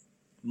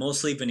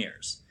 mostly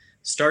veneers,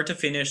 start to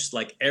finish,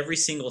 like every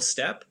single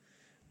step.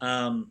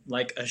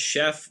 Like a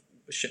chef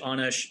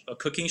on a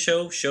cooking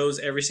show shows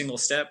every single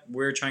step.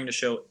 We're trying to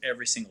show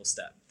every single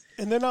step.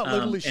 And they're not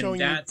literally showing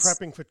you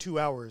prepping for 2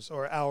 hours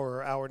or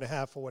hour and a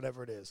half or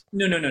whatever it is.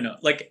 No.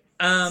 Like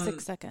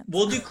 6 seconds.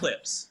 We'll do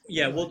clips.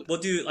 Yeah, we'll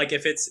do, like,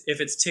 if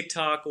it's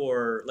TikTok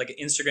or like an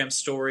Instagram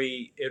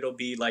story, it'll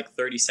be like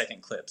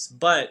 30-second clips.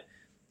 But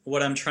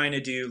what I'm trying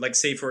to do, like,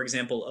 say for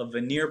example, a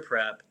veneer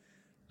prep,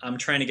 I'm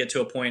trying to get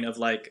to a point of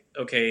like,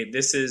 okay,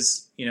 this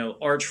is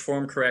arch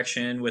form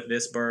correction with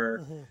this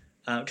burr.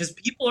 Because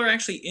people are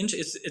actually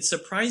it's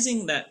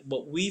surprising that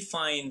what we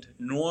find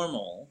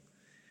normal,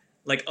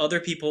 like, other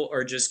people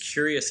are just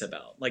curious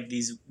about, like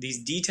these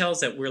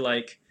details that we're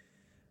like,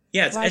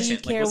 yeah, it's Why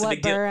etchant. Do you care like, what's what the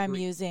big burr deal? I'm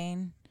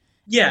using?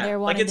 Yeah, they're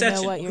like, wanting it's to know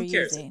etchant. what Who you're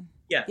cares? using.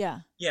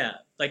 Yeah.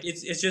 Like,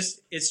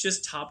 it's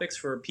just topics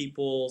for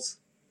people's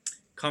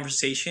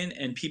conversation,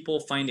 and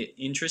people find it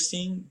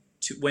interesting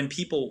when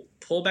people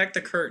pull back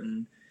the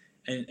curtain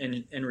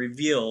and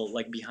reveal,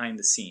 like, behind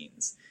the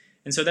scenes.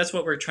 And so that's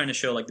what we're trying to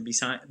show, like,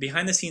 the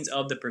behind the scenes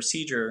of the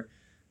procedure,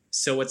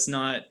 so it's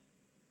not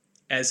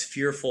as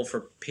fearful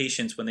for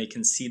patients when they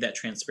can see that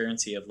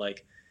transparency of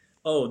like,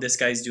 oh, this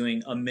guy's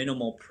doing a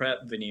minimal prep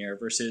veneer,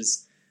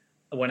 versus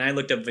when I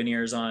looked up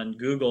veneers on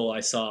Google,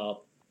 I saw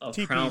a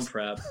TPs. crown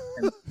prep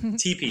and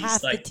TPs.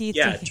 Half like, the teeth.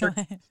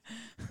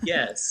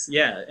 yes.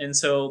 Yeah. And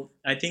so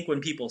I think when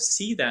people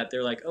see that,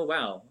 they're like, oh,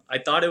 wow, I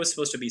thought it was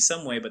supposed to be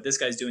some way, but this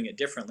guy's doing it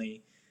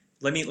differently.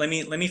 Let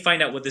me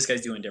find out what this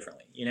guy's doing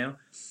differently,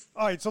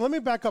 All right, so let me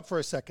back up for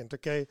a second,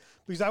 okay?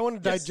 Because I want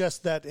to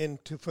digest that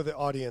for the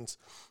audience,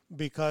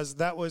 because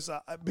that was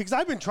because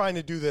I've been trying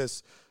to do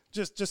this.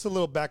 Just a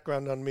little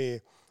background on me.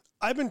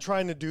 I've been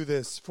trying to do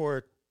this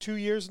for 2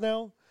 years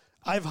now.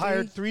 I've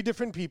hired 3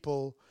 different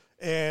people,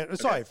 and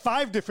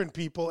 5 different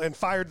people, and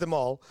fired them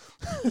all.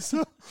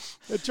 So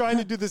they're trying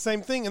to do the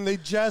same thing, and they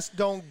just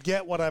don't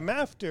get what I'm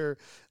after.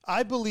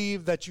 I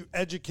believe that you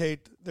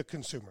educate the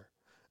consumer.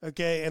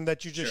 Okay, and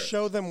that you just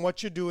show them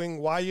what you're doing,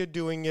 why you're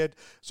doing it,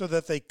 so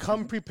that they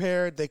come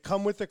prepared, they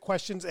come with their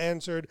questions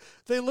answered.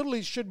 They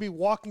literally should be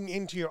walking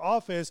into your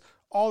office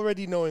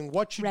already knowing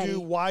what you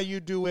do, why you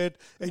do it,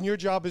 and your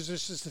job is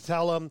just to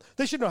tell them.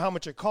 They should know how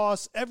much it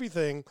costs,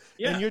 everything,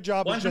 and your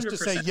job 100%. Is just to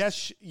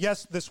say,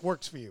 yes, this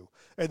works for you,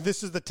 and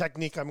this is the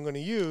technique I'm going to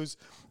use,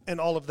 and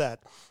all of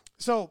that.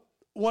 So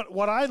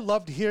what I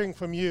loved hearing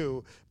from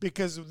you,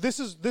 because this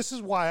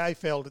is why I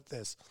failed at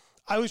this.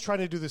 I was trying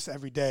to do this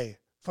every day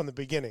from the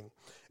beginning.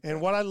 And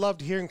what I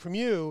loved hearing from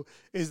you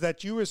is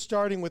that you were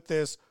starting with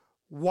this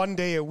 1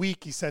 day a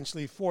week,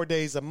 essentially 4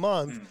 days a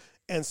month,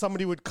 and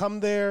somebody would come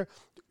there.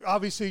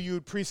 Obviously, you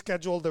would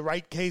pre-schedule the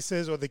right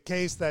cases or the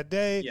case that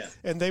day,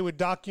 and they would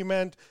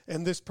document,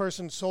 and this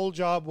person's sole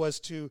job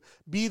was to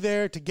be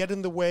there, to get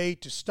in the way,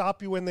 to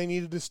stop you when they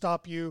needed to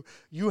stop you.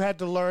 You had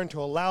to learn to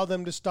allow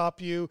them to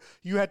stop you.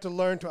 You had to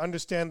learn to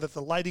understand that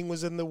the lighting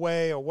was in the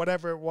way or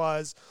whatever it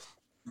was,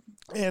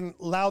 and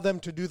allow them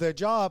to do their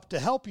job to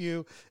help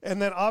you.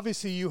 And then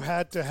obviously you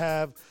had to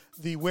have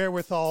the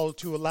wherewithal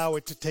to allow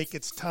it to take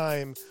its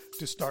time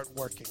to start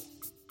working.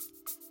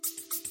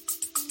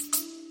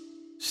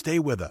 Stay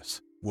with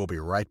us. We'll be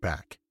right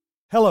back.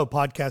 Hello,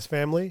 podcast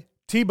family.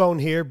 T-Bone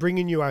here,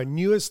 bringing you our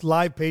newest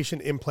live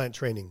patient implant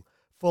training,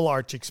 Full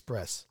Arch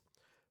Express.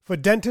 For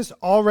dentists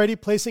already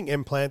placing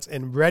implants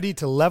and ready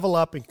to level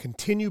up and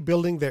continue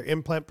building their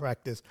implant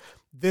practice,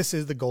 this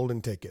is the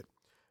golden ticket.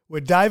 We're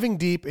diving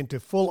deep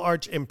into full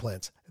arch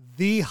implants,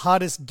 the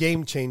hottest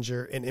game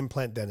changer in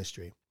implant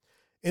dentistry.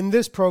 In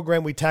this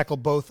program, we tackle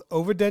both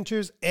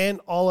overdentures and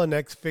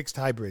all-on-X fixed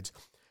hybrids,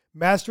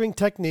 mastering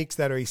techniques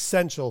that are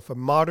essential for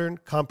modern,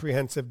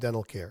 comprehensive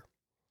dental care.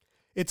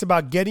 It's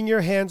about getting your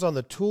hands on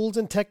the tools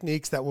and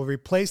techniques that will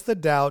replace the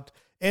doubt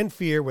and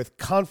fear with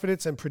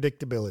confidence and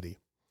predictability.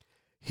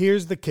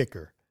 Here's the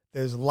kicker.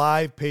 There's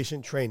live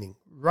patient training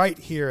right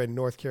here in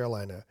North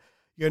Carolina.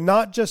 You're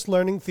not just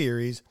learning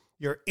theories,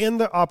 You're in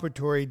the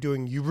operatory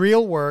doing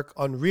real work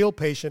on real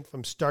patient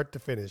from start to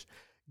finish,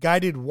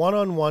 guided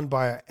one-on-one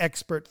by our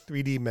expert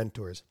 3D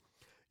mentors.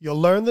 You'll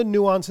learn the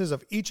nuances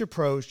of each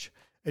approach,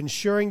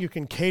 ensuring you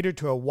can cater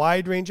to a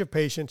wide range of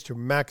patients to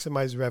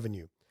maximize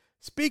revenue.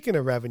 Speaking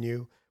of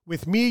revenue,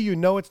 with me, you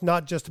know it's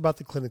not just about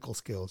the clinical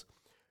skills.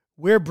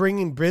 We're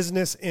bringing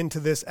business into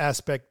this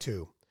aspect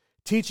too,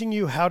 teaching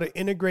you how to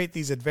integrate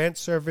these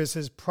advanced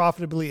services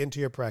profitably into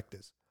your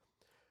practice.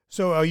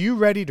 So are you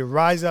ready to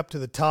rise up to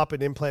the top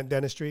in implant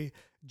dentistry?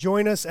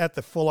 Join us at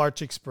the Full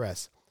Arch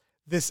Express.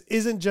 This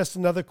isn't just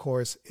another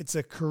course, it's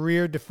a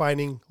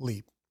career-defining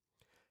leap.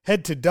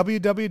 Head to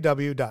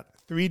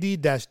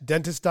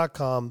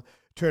www.3d-dentist.com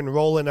to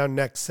enroll in our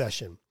next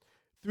session.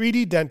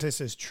 3D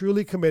Dentist is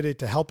truly committed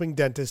to helping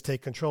dentists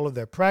take control of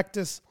their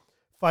practice,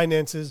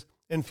 finances,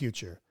 and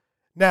future.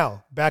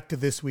 Now, back to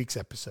this week's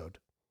episode.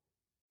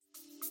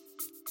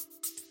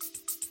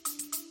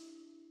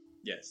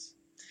 Yes.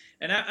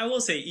 And I will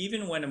say,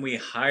 even when we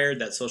hired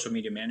that social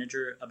media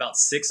manager, about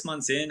 6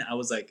 months in, I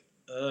was like,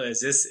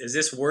 is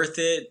this worth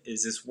it?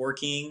 Is this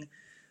working?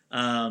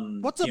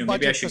 What's a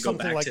budget for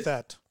something like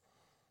that?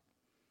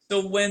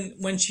 So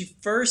when she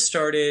first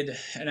started,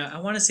 and I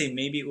want to say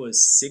maybe it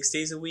was 6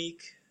 days a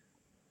week.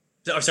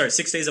 Oh, sorry,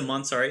 6 days a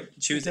month. Sorry,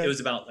 it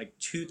was about like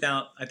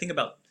 2,000. I think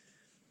about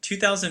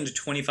 2,000 to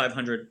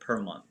 2,500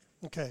 per month.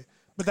 Okay,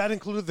 but that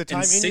included the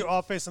time in your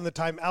office and the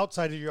time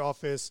outside of your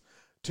office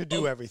to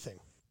do everything.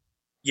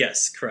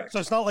 Yes, correct. So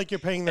it's not like you're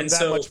paying them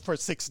that much for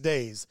 6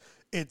 days.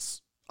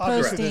 It's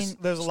obviously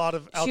there's a lot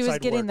of outside work. She was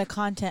getting the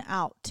content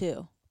out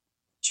too.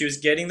 She was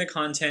getting the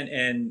content,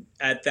 and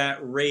at that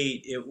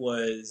rate, it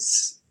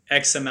was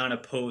X amount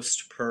of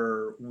posts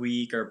per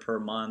week or per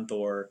month,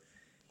 or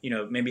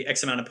maybe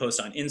X amount of posts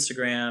on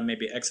Instagram,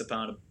 maybe X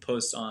amount of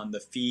posts on the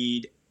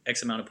feed,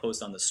 X amount of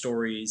posts on the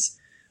stories.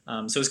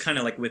 So it's kind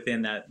of like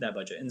within that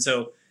budget. And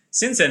so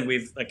since then,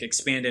 we've like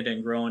expanded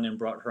and grown and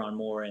brought her on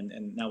more,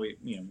 and now we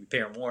pay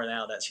her more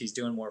now that she's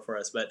doing more for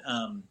us. But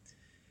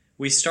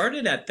we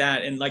started at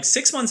that, and like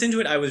 6 months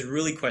into it, I was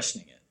really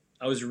questioning it.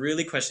 I was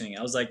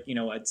like,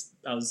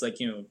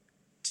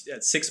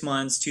 at 6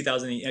 months,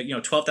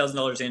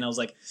 $12,000 in, I was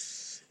like,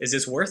 is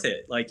this worth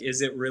it? Like,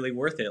 is it really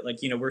worth it? Like,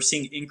 we're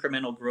seeing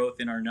incremental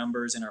growth in our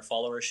numbers and our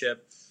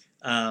followership.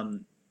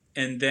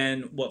 And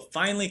then what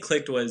finally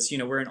clicked was,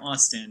 we're in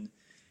Austin,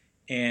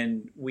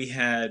 and we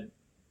had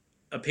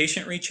a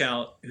patient reach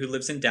out who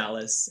lives in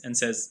Dallas and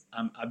says,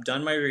 I've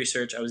done my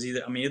research.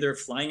 I'm either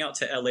flying out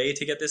to LA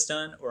to get this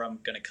done, or I'm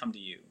going to come to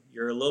you.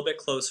 You're a little bit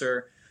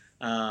closer.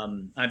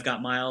 I've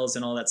got miles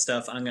and all that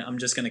stuff. I'm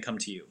just going to come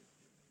to you.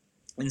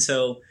 And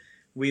so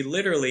we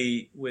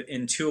literally,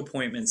 in 2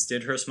 appointments,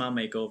 did her smile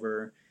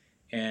makeover.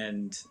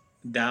 And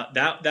that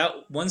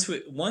once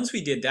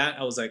we did that,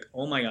 I was like,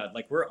 oh my God,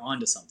 like we're on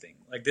to something.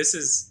 Like this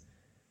is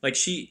like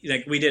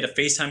we did a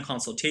FaceTime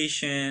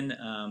consultation.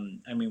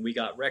 We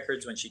got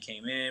records when she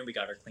came in, we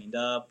got her cleaned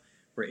up.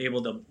 We're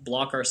able to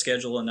block our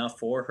schedule enough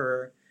for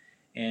her,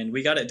 and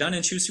we got it done,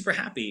 and she was super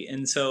happy.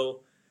 And so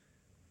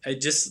I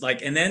just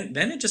and then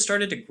it just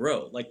started to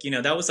grow. Like,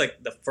 that was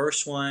like the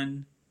first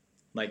one,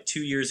 like 2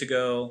 years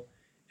ago.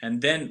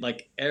 And then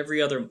like every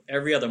other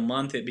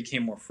month it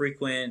became more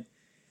frequent.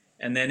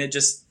 And then it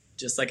just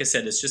like I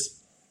said, it's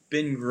just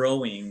been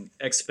growing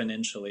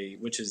exponentially,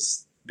 which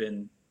has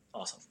been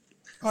awesome.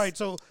 All right.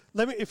 So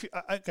let me,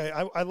 I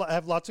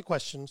have lots of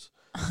questions.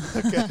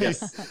 Okay.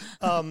 Yes.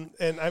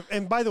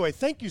 And by the way,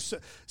 thank you.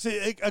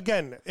 See,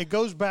 again, it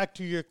goes back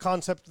to your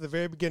concept at the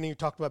very beginning. You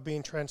talked about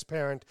being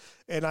transparent,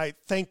 and I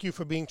thank you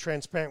for being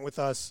transparent with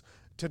us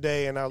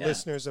today and our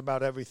listeners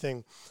about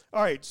everything.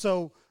 All right.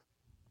 So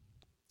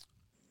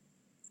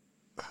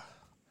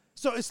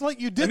it's like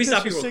you did. Let me this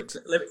stop you.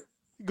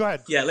 Go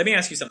ahead. Yeah. Let me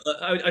ask you something.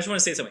 I just want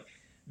to say something.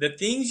 The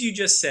things you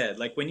just said,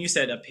 like when you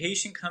said a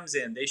patient comes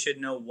in, they should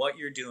know what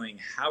you're doing,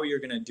 how you're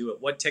going to do it,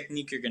 what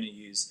technique you're going to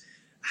use,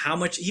 how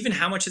much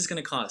it's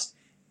going to cost.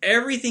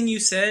 Everything you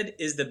said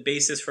is the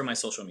basis for my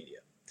social media.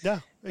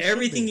 Yeah.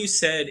 Everything you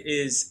said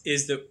is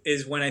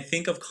when I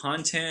think of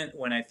content,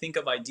 when I think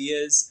of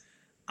ideas,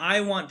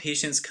 I want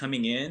patients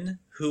coming in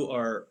who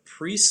are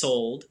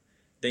pre-sold.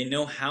 They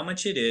know how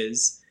much it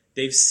is.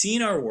 They've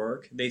seen our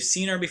work. They've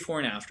seen our before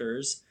and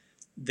afters.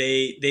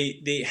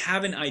 They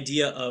have an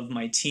idea of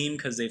my team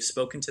because they've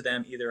spoken to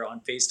them either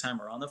on FaceTime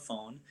or on the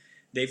phone.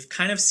 They've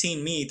kind of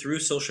seen me through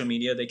social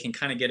media. They can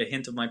kind of get a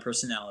hint of my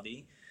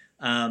personality.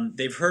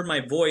 They've heard my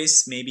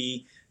voice,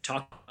 maybe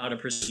talk about a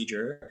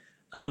procedure.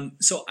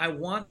 So I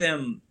want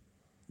them,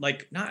 I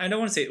don't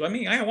want to say,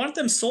 I want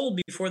them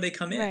sold before they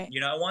come in. Right.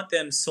 I want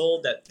them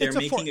sold that they're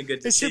making a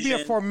good decision. It should be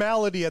a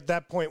formality at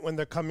that point when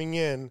they're coming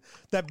in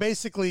that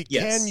basically,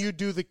 can you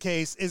do the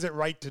case? Is it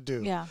right to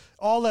do? Yeah.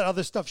 All that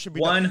other stuff should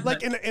be done.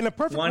 Like in a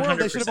perfect 100%. World,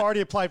 they should have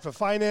already applied for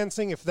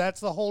financing if that's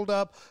the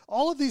holdup.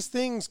 All of these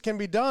things can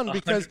be done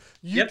because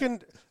you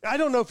can. I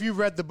don't know if you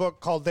read the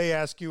book called They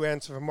Ask You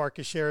Answer from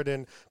Marcus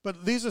Sheridan,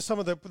 but these are some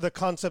of the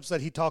concepts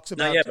that he talks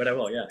about. Not yet, but I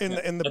will. Yeah.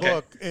 In the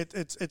book,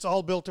 it's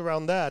all built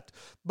around that.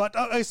 But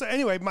Okay, so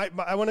anyway,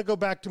 I want to go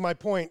back to my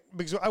point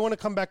because I want to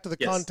come back to the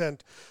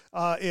content.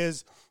 All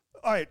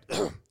right,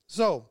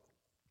 so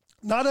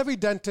not every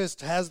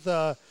dentist has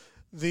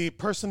the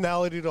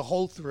personality to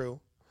hold through.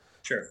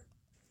 Sure.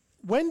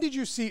 When did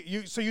you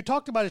see so you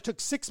talked about it took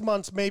 6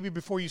 months maybe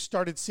before you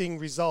started seeing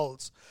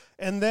results.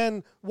 And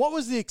then what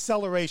was the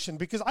acceleration?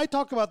 Because I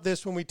talk about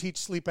this when we teach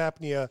sleep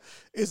apnea,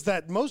 is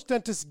that most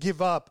dentists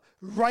give up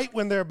right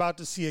when they're about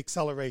to see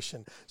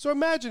acceleration. So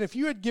imagine if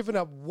you had given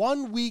up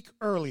 1 week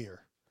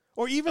earlier,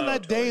 or even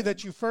that day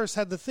that you first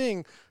had the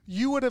thing,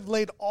 you would have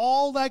laid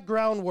all that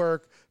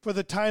groundwork for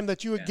the time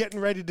that you were getting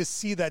ready to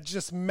see that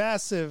just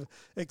massive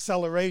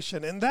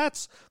acceleration. And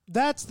that's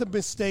the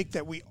mistake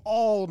that we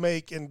all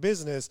make in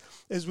business,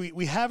 is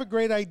we have a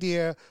great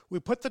idea,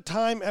 we put the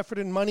time, effort,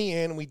 and money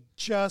in, and we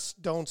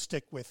just don't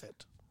stick with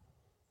it.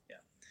 Yeah.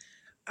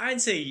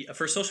 I'd say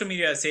for social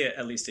media, I'd say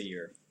at least a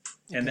year.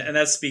 And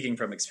that's speaking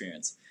from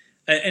experience.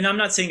 And I'm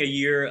not saying a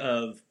year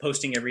of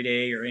posting every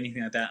day or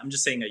anything like that. I'm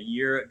just saying a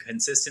year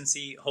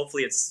consistency.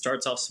 Hopefully it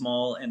starts off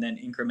small and then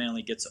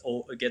incrementally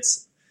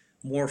gets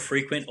more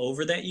frequent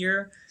over that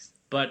year.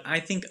 But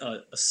I think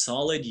a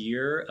solid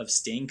year of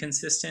staying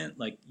consistent,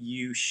 like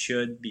you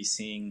should be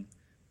seeing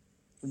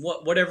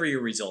whatever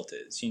your result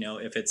is. You know,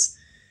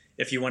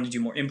 if you want to do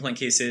more implant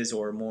cases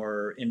or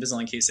more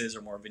Invisalign cases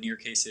or more veneer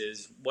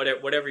cases,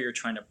 whatever you're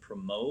trying to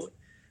promote.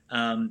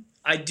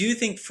 I do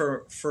think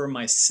for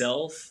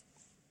myself,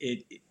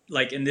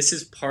 and this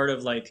is part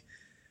of like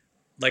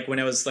when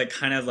I was like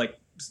kind of like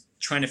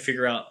trying to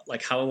figure out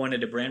like how I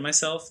wanted to brand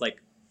myself,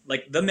 like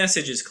the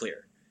message is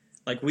clear.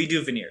 Like we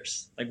do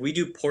veneers, like we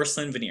do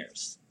porcelain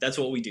veneers. That's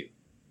what we do.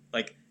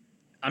 Like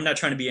I'm not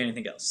trying to be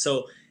anything else.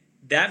 So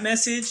that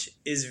message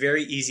is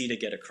very easy to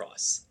get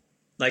across.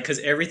 Like, cause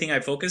everything I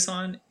focus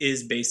on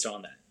is based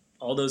on that.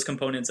 All those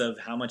components of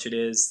how much it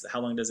is, how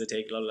long does it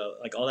take, blah, blah,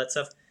 blah, like all that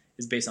stuff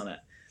is based on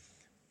that.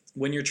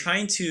 When you're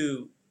trying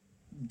to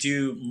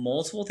do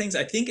multiple things,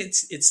 I think it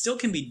still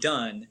can be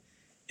done.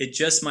 It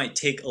just might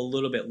take a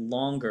little bit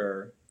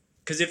longer.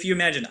 Because if you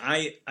imagine,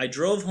 I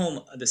drove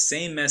home the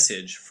same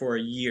message for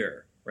a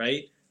year,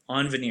 right,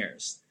 on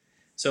veneers.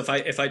 So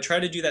if I try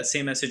to do that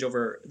same message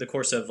over the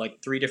course of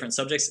like 3 different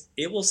subjects,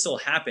 it will still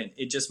happen.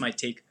 It just might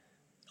take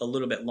a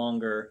little bit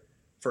longer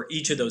for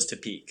each of those to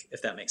peak,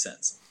 if that makes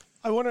sense.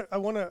 I want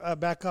to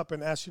back up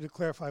and ask you to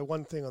clarify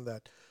one thing on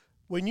that.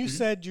 When you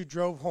said you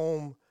drove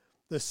home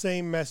the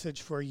same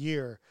message for a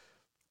year,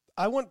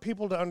 I want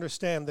people to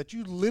understand that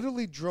you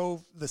literally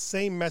drove the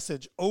same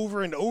message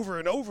over and over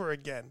and over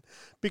again.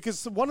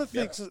 Because one of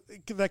the things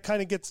that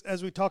kind of gets,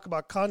 as we talk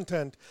about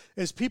content,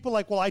 is people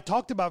like, well, I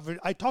talked about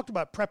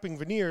prepping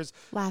veneers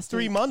last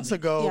 3 months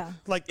ago. Yeah.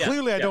 Like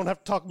clearly I don't have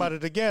to talk about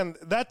it again.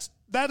 That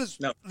is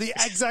the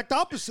exact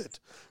opposite.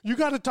 You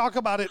got to talk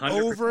about it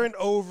 100%. Over and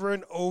over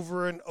and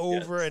over and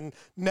over and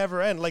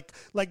never end. Like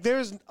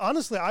there's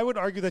honestly, I would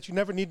argue that you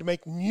never need to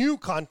make new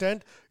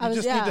content. You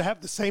just need to have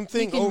the same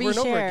thing over and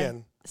over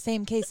again.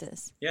 Same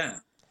cases. Yeah.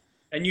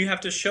 And you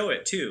have to show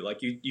it too.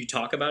 Like you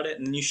talk about it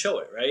and then you show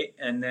it, right?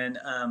 And then,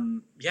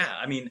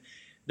 I mean,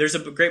 there's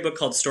a great book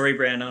called Story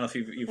Brand. I don't know if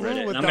you've read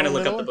it. And I'm going to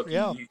look up the book.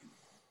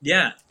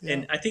 Yeah.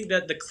 And I think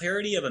that the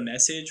clarity of a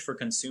message for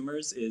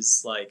consumers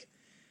is like,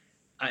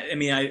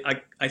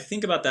 I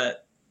think about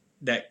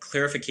that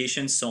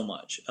clarification so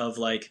much of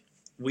like,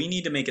 we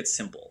need to make it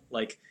simple.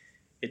 Like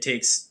it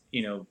takes,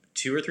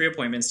 2 or 3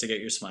 appointments to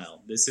get your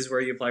smile. This is where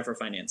you apply for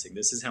financing.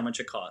 This is how much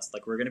it costs.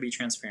 Like we're going to be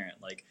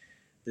transparent. Like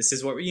this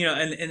is what,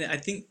 and I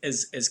think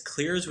as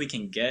clear as we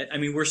can get, I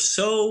mean, we're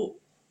so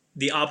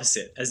the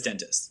opposite as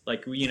dentists.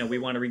 Like, we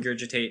want to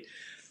regurgitate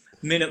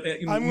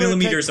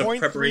millimeters of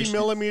preparation. 3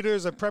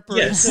 millimeters of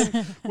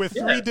preparation with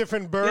 3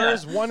 different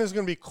burrs. One is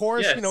going to be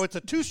coarse. It's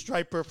a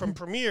 2-striper from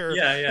Premier.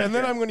 And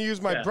then I'm going to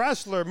use my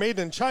Brasseler made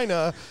in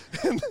China.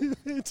 And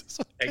it's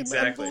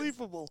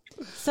unbelievable.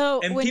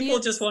 And people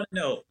just want to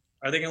know,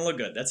 are they going to look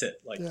good? That's it.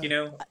 Like, are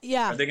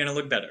they going to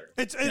look better?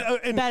 Better.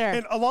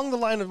 And along the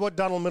line of what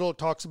Donald Middle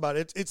talks about,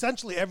 it's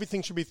essentially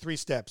everything should be 3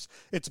 steps.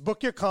 It's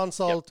book your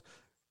consult,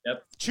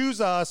 choose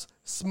us,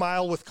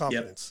 smile with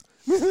confidence.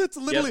 It's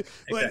literally,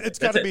 it's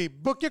got to be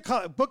book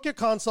your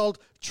consult,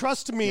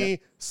 trust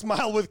me,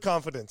 smile with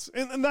confidence.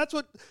 And that's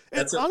what,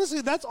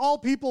 honestly, that's all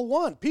people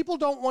want. People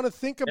don't want to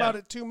think about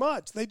it too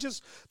much. They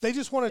just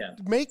want to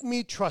make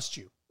me trust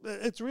you.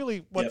 It's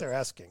really what they're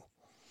asking.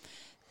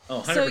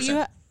 Oh,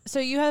 100%. So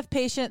you have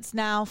patients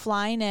now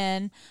flying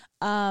in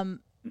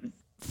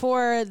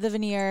for the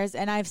veneers,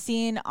 and I've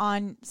seen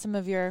on some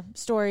of your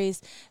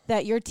stories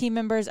that your team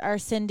members are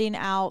sending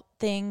out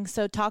things.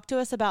 So talk to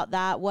us about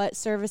that. What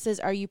services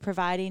are you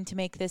providing to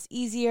make this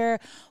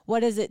easier? What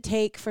does it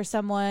take for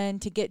someone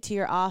to get to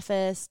your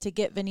office to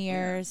get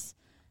veneers?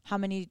 How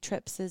many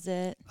trips is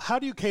it? How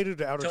do you cater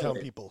to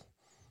out-of-town people?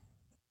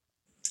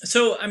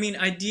 So, I mean,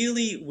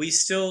 ideally, we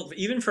still,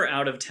 even for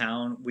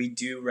out-of-town, we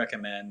do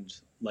recommend,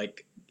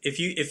 like,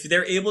 if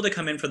they're able to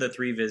come in for the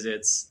 3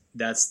 visits,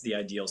 that's the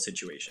ideal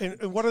situation.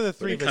 And what are the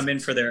 3 visits? Come in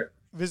for their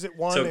visit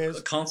 1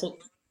 is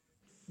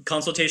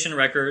consultation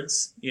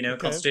records,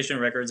 consultation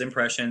records,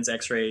 impressions,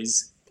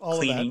 X-rays,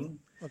 cleaning.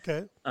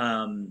 Okay.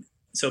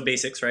 So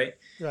basics, right?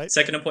 Right.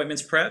 Second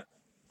appointment's prep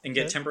and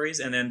get Okay. temporaries,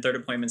 and then third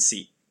appointment's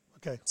seat.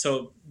 Okay.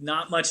 So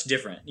not much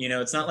different.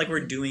 It's not like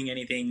we're doing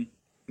anything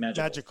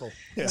magical.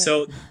 Yeah.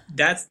 So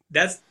that's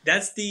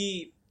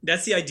the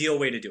ideal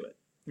way to do it.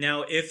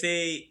 Now, if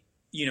they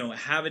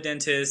have a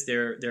dentist,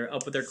 they're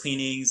up with their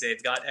cleanings,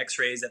 they've got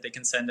X-rays that they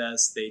can send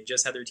us, they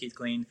just had their teeth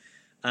cleaned,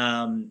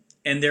 and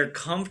they're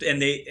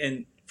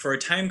and for a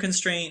time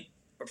constraint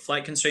or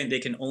flight constraint, they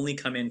can only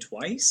come in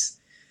twice.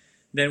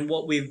 Then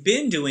what we've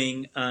been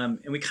doing, and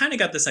we kind of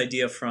got this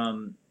idea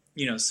from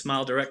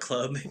Smile Direct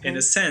Club in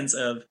a sense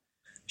of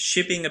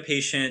shipping a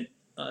patient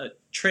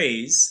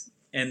trays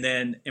and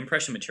then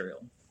impression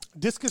material.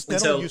 Discus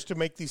Dental used to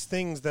make these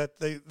things that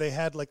they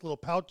had like little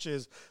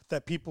pouches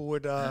that people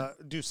would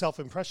do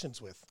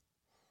self-impressions with.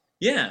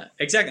 Yeah,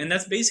 exactly. And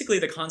that's basically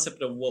the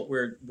concept of what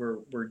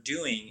we're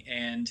doing.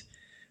 And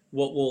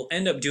what we'll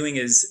end up doing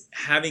is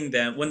having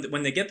them,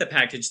 when they get the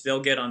package, they'll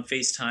get on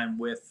FaceTime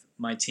with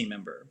my team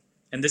member.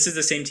 And this is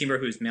the same team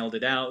member who's mailed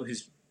it out,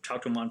 who's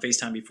talked to them on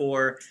FaceTime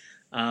before.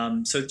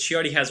 So she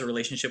already has a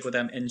relationship with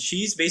them. And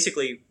she's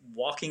basically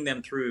walking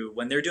them through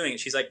when they're doing it.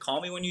 She's like,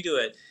 call me when you do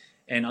it,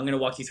 and I'm going to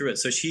walk you through it.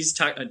 So she's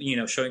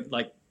showing,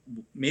 like,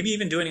 maybe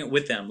even doing it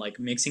with them, like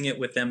mixing it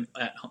with them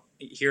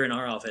here in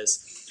our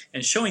office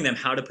and showing them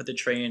how to put the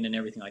tray in and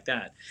everything like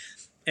that.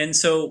 And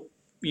so,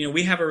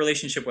 we have a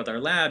relationship with our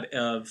lab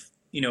of,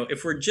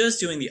 if we're just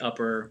doing the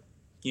upper,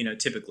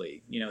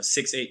 typically,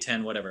 6, 8,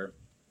 10, whatever,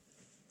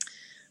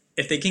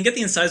 if they can get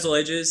the incisal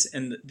edges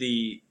and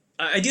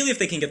ideally if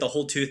they can get the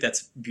whole tooth,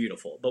 that's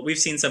beautiful. But we've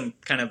seen some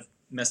kind of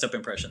messed up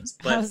impressions.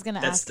 But I was going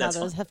to ask how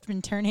those have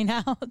been turning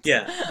out.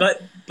 Yeah,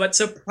 but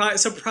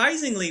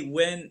surprisingly,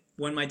 when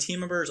my team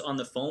member is on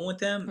the phone with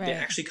them, they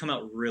actually come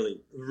out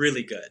really,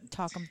 really good.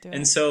 Talk them through.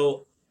 And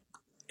so,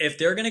 if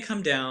they're going to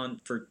come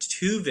down for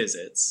 2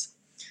 visits,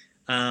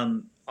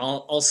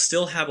 I'll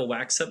still have a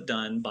wax up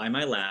done by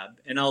my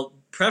lab, and I'll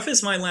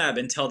preface my lab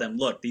and tell them,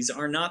 look, these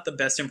are not the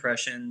best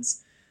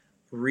impressions.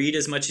 Read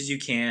as much as you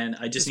can.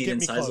 I just need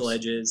incisal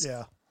edges.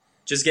 Yeah.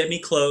 Just get me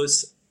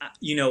close.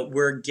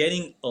 We're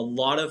getting a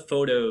lot of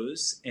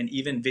photos and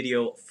even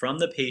video from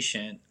the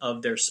patient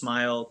of their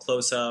smile,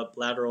 close-up,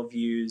 lateral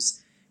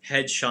views,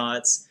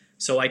 headshots,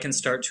 so I can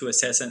start to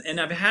assess. And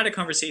I've had a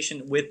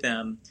conversation with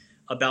them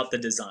about the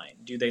design.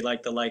 Do they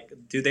like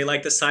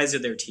the size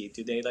of their teeth?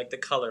 Do they like the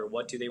color?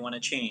 What do they want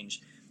to change?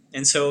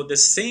 And so the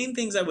same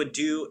things I would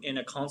do in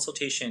a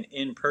consultation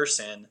in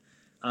person,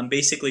 I'm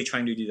basically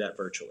trying to do that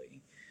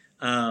virtually.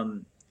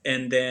 And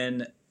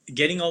then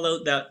getting all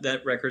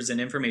that records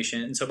and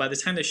information. And so by the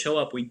time they show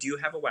up, we do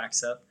have a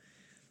wax up.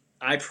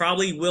 I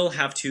probably will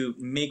have to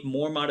make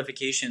more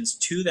modifications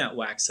to that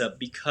wax up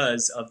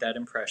because of that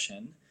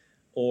impression,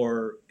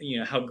 or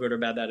how good or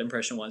bad that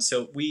impression was.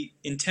 So we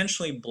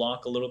intentionally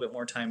block a little bit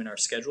more time in our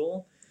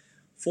schedule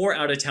for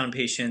out-of-town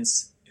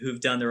patients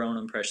who've done their own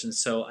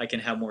impressions, so I can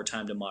have more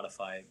time to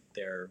modify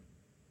their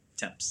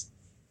temps.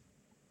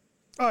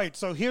 All right,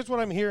 so here's what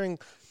I'm hearing.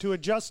 To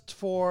adjust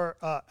for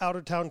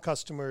out-of-town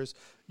customers,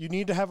 you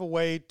need to have a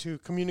way to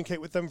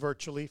communicate with them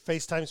virtually.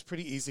 FaceTime's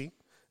pretty easy.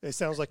 It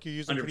sounds like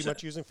you're pretty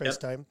much using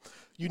FaceTime. Yep.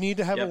 You need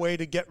to have a way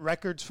to get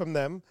records from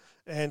them.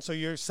 And so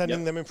you're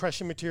sending them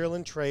impression material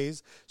in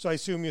trays. So I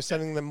assume you're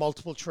sending them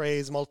multiple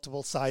trays,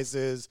 multiple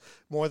sizes,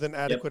 more than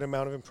adequate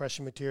amount of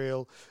impression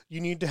material. You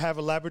need to have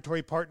a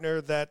laboratory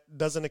partner that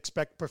doesn't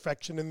expect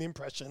perfection in the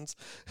impressions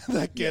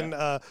that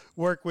can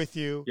work with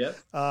you. Yep.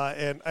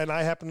 And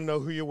I happen to know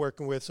who you're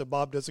working with. So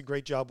Bob does a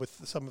great job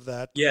with some of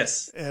that.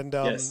 Yes. And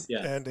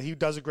and he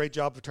does a great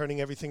job of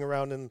turning everything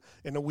around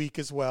in a week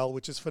as well,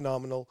 which is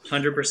phenomenal.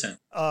 100%.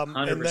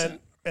 100%.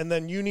 And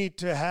then you need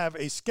to have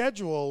a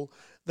schedule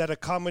that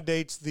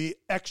accommodates the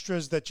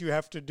extras that you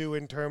have to do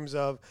in terms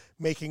of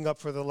making up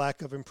for the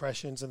lack of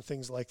impressions and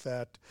things like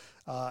that.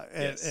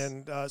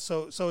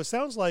 So it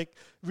sounds like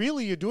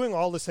really you're doing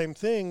all the same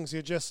things.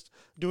 You're just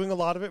doing a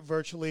lot of it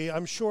virtually.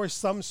 I'm sure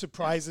some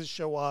surprises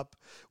show up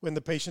when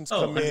the patients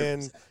come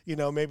 100%.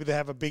 In. Maybe they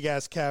have a big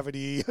ass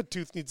cavity, a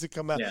tooth needs to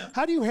come out. Yeah.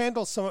 How do you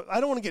handle I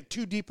don't want to get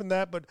too deep in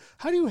that, but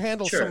how do you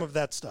handle some of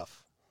that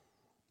stuff?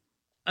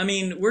 I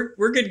mean,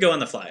 we're good to go on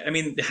the fly. I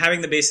mean,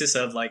 having the basis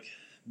of like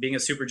being a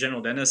super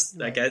general dentist,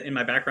 like in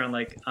my background,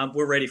 like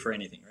we're ready for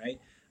anything, right?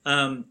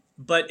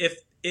 But if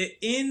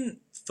in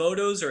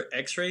photos or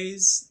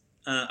X-rays,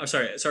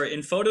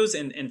 in photos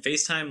and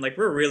FaceTime, like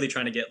we're really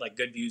trying to get like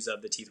good views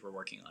of the teeth we're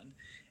working on.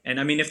 And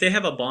I mean, if they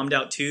have a bombed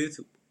out tooth,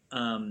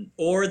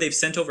 or they've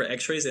sent over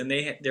X-rays and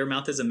their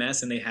mouth is a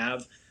mess and they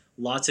have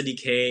lots of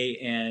decay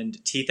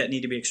and teeth that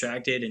need to be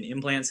extracted and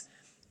implants,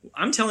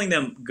 I'm telling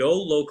them go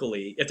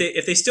locally.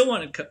 If they still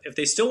want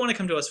to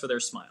come to us for their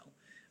smile,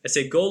 I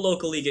say go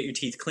locally, get your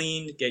teeth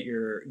cleaned, get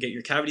your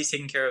cavities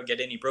taken care of,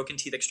 get any broken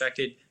teeth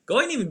extracted. Go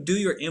and even do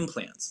your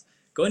implants.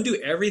 Go and do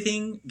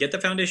everything, get the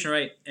foundation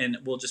right, and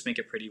we'll just make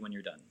it pretty when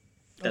you're done.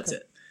 That's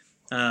it.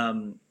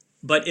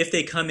 But if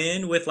they come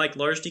in with like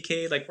large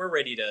decay, like we're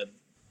ready to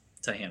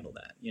handle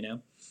that,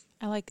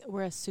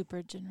 we're a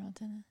super general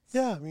dentist.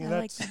 Yeah, I mean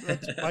that's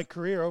my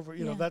career over.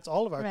 That's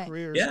all of our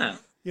careers. Yeah.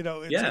 You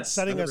know, it's Yes,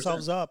 setting 100%.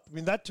 ourselves up. I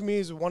mean, that to me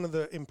is one of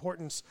the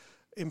importance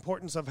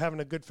of having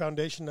a good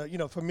foundation. You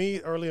know, for me,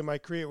 early in my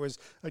career, it was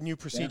a new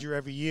procedure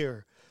every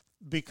year.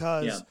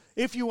 Because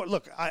if you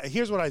look,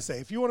 here's what I say: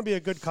 if you want to be a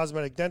good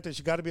cosmetic dentist,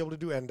 you got to be able to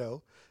do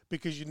endo,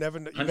 because you never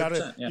you got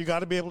to you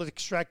got to be able to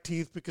extract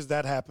teeth, because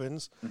that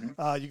happens.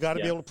 You got to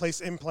be able to place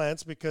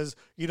implants, because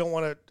you don't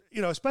want to,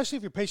 you know, especially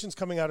if your patient's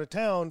coming out of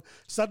town,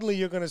 suddenly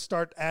you're going to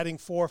start adding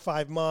 4 or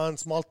 5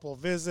 months, multiple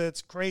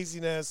visits,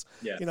 craziness.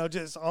 You know,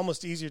 just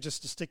almost easier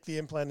just to stick the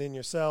implant in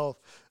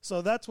yourself.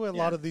 So that's where a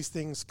lot of these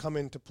things come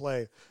into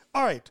play.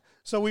 All right.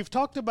 So we've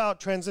talked about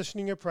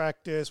transitioning your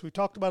practice. We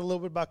talked about a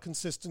little bit about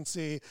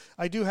consistency.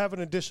 I do have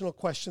an additional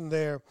question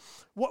there.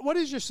 What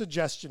is your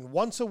suggestion?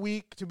 Once a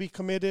week to be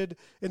committed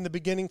in the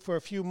beginning for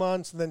a few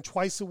months, and then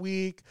twice a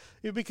week?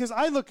 Because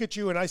I look at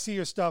you and I see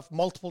your stuff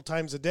multiple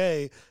times a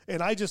day,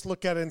 and I just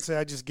look at it and say,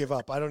 I just give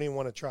up. I don't even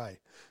want to try.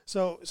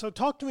 So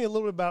talk to me a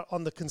little bit about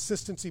on the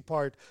consistency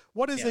part.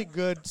 What is a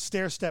good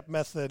stair-step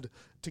method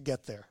to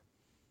get there?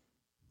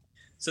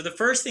 So the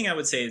first thing I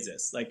would say is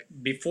this: like,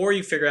 before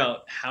you figure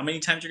out how many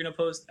times you're going to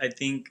post, I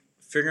think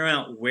figuring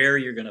out where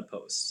you're going to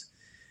post,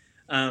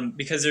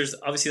 because there's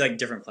obviously like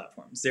different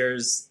platforms.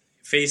 There's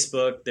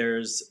Facebook,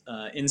 there's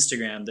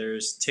Instagram,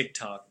 there's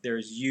TikTok,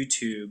 there's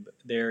YouTube,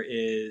 there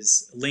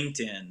is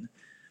LinkedIn.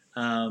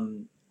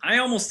 I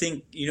almost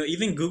think, you know,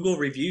 even Google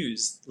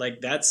reviews,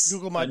 like that's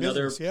Google My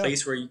another Business,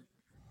 place where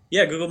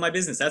Google My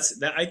Business.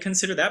 That I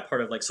consider that part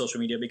of like social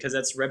media, because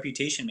that's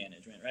reputation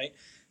management, right?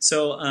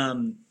 So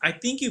I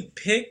think you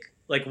pick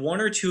like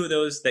 1 or 2 of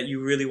those that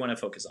you really want to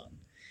focus on.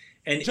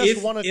 And just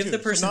if 1 or 2, the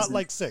person's so not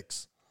like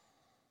 6.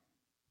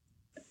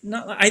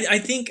 No, I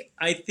think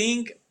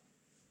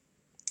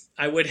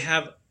I would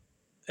have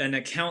an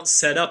account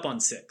set up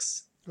on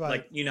 6. Right.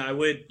 Like, you know, I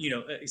would, you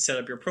know, set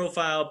up your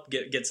profile,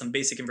 get some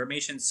basic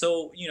information.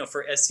 So, you know,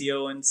 for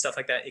SEO and stuff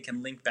like that, it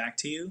can link back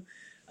to you.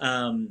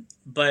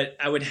 But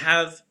I would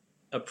have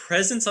a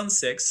presence on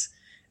 6,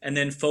 and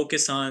then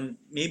focus on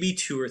maybe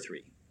 2 or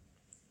 3.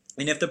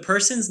 And if the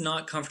person's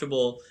not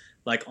comfortable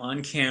like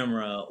on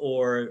camera,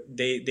 or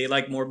they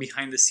like more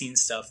behind the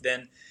scenes stuff,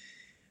 then,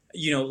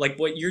 you know, like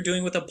what you're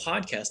doing with a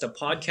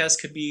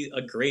podcast could be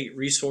a great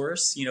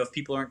resource, you know, if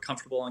people aren't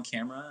comfortable on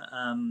camera.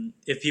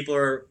 If people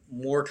are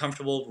more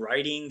comfortable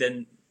writing,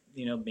 then,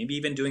 you know, maybe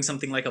even doing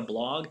something like a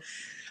blog.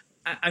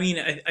 I mean,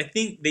 I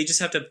think they just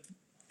have to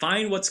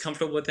find what's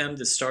comfortable with them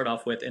to start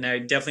off with. And I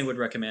definitely would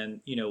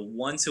recommend, you know,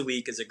 once a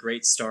week is a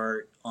great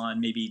start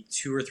on maybe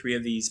 2 or 3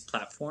 of these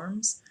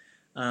platforms.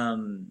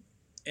 And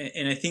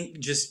I think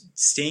just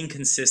staying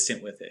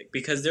consistent with it,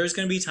 because there's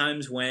going to be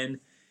times when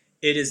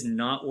it is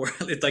not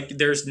worth it. Like,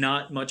 there's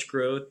not much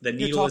growth. The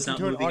needle is not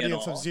moving at all. You're talking to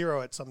an audience of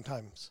 0 at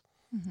sometimes.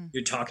 Mm-hmm.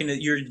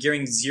 You're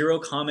getting 0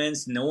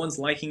 comments. No one's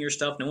liking your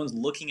stuff. No one's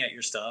looking at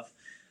your stuff,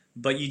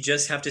 but you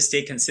just have to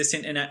stay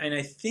consistent. And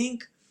I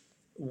think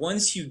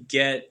once you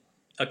get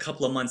a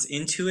couple of months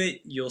into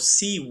it, you'll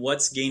see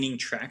what's gaining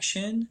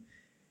traction,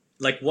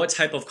 like what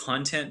type of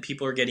content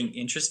people are getting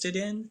interested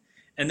in.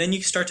 And then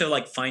you start to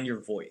like find your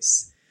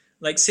voice.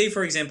 Like, say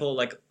for example,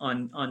 like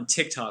on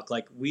TikTok,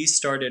 like we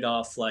started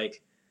off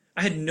like,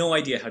 I had no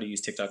idea how to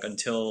use TikTok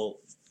until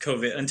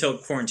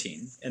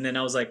quarantine. And then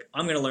I was like,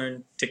 I'm going to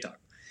learn TikTok.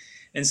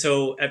 And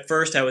so at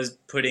first I was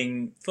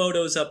putting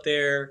photos up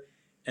there,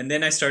 and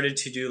then I started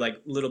to do like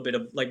a little bit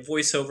of like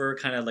voiceover,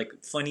 kind of like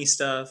funny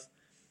stuff,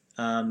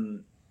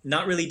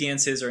 not really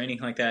dances or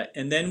anything like that.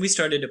 And then we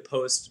started to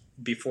post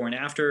before and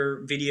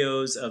after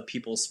videos of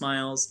people's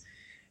smiles.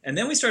 And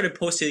then we started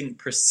posting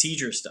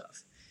procedure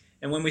stuff.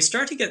 And when we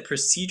start to get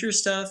procedure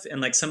stuff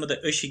and like some of the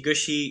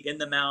ushy-gushy in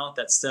the mouth,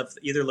 that stuff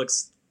either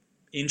looks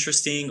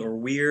interesting or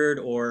weird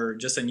or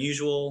just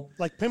unusual.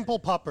 Like pimple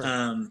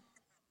popper.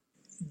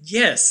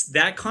 Yes,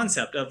 that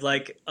concept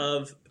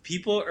of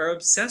people are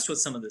obsessed with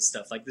some of this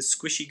stuff, like the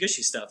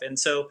squishy-gushy stuff. And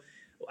so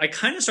I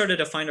kind of started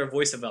to find our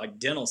voice of like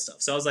dental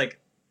stuff. So I was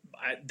like,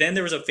 then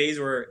there was a phase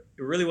where it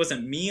really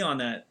wasn't me on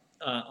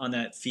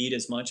that feed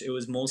as much. It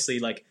was mostly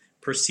like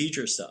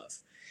procedure stuff.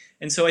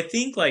 And so I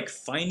think like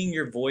finding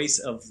your voice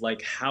of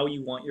like how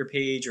you want your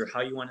page or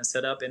how you want to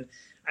set up. And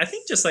I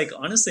think just like,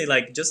 honestly,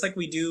 like just like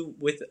we do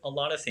with a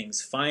lot of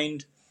things,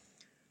 find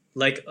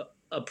like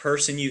a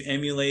person you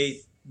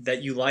emulate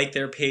that you like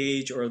their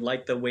page or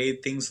like the way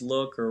things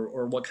look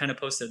or what kind of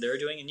posts that they're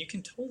doing. And you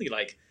can totally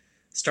like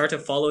start to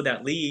follow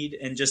that lead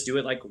and just do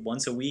it like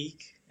once a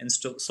week and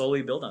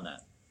slowly build on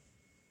that.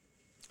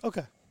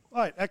 Okay. All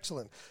right.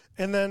 Excellent.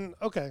 And then,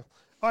 okay.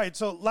 All right,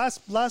 so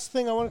last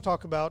thing I want to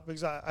talk about,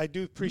 because I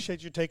do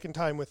appreciate you taking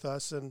time with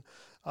us. And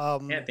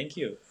yeah, thank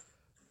you.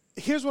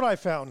 Here's what I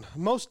found.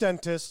 Most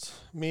dentists,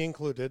 me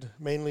included,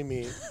 mainly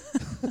me,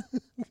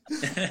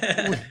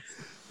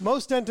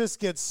 most dentists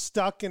get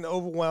stuck and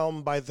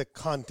overwhelmed by the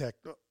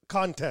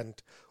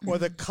content or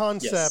the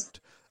concept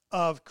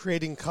of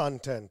creating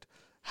content.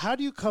 How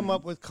do you come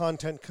up with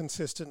content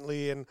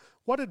consistently, and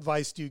what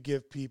advice do you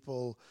give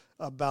people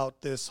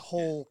about this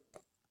whole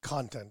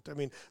content? I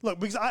mean, look,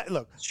 because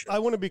I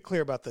want to be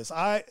clear about this.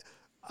 I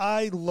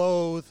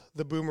loathe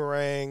the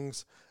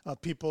boomerangs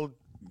of people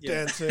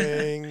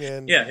dancing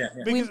and yeah.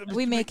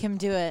 We make him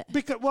do it.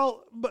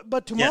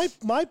 But to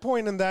my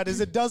point in that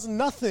is it does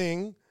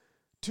nothing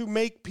to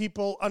make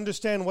people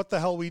understand what the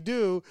hell we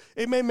do.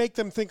 It may make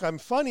them think I'm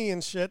funny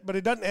and shit, but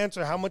it doesn't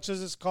answer how much does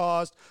this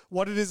cost,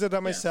 what it is that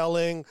am I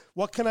selling,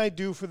 what can I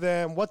do for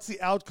them, what's the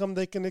outcome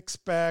they can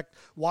expect,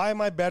 why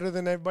am I better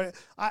than everybody.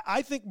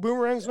 I think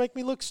boomerangs make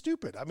me look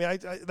stupid. I mean,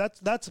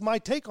 that's my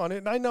take on it,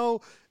 and I know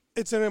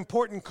it's an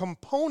important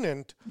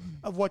component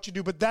of what you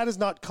do, but that is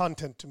not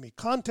content to me.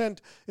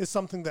 Content is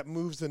something that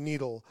moves the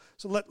needle.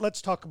 So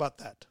let's talk about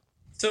that.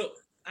 So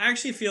I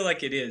actually feel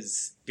like it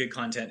is good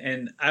content,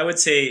 and I would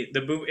say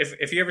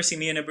if you ever see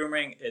me in a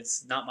boomerang,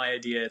 it's not my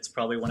idea. It's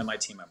probably one of my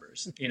team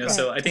members. Right.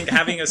 So I think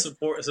having a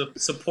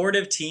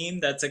supportive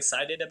team that's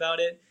excited about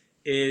it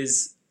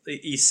is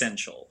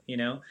essential.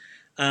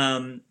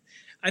 I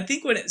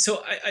think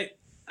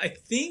I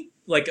think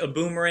like a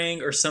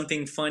boomerang or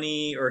something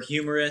funny or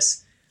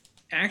humorous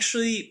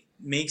actually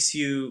makes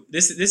you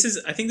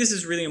I think this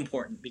is really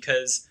important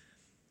because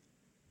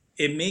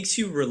it makes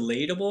you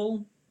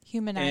relatable.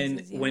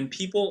 Humanizes you.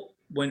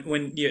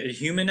 When it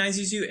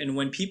humanizes you, and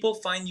when people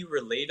find you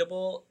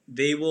relatable,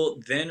 they will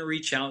then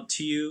reach out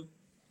to you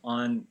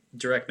on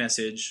direct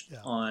message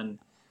on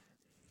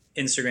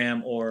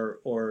Instagram or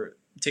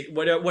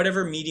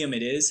whatever medium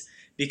it is,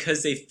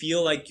 because they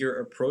feel like you're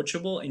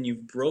approachable and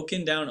you've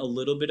broken down a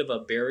little bit of a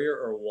barrier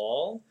or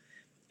wall.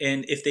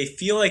 And if they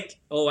feel like,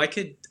 oh, I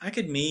could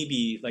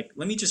maybe, like,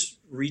 let me just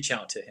reach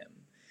out to him.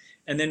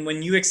 And then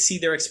when you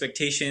exceed their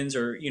expectations,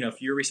 or,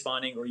 if you're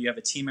responding or you have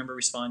a team member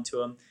respond to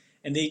them,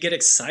 and they get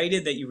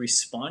excited that you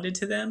responded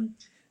to them.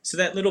 So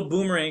that little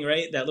boomerang,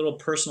 right, that little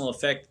personal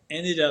effect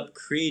ended up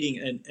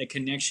creating a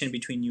connection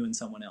between you and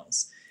someone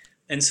else.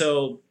 And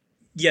so,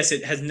 yes,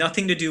 it has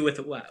nothing to do with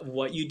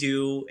what you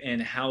do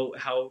and how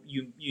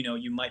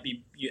you might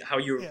be, how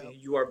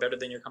you are better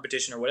than your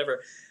competition or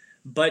whatever.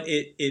 But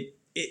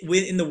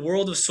in the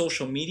world of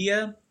social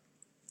media,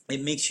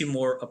 it makes you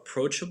more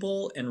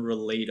approachable and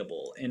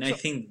relatable, and I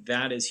think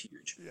that is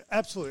huge.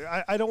 Absolutely.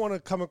 I don't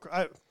want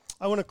to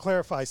I want to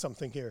clarify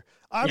something here.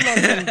 I'm not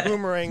saying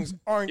boomerangs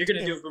aren't. You're going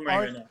to do a boomerang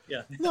right now.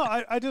 Yeah. No,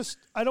 I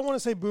don't want to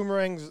say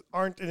boomerangs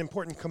aren't an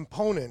important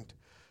component,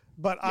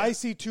 but I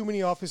see too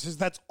many offices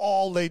that's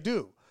all they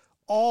do.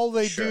 All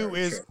they do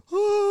is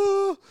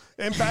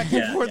and back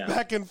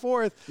and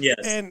forth. Yes.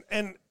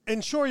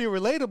 And sure, you're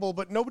relatable,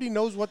 but nobody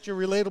knows what you're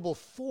relatable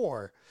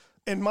for.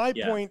 And my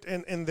point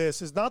in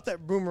this is not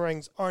that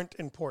boomerangs aren't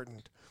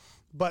important,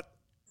 but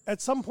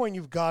at some point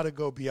you've got to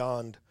go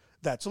beyond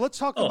that. So let's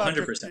talk about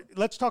 100%.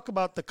 Let's talk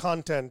about the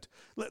content.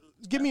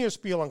 Give me your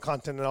spiel on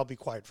content, and I'll be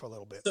quiet for a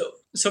little bit.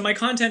 So my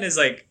content is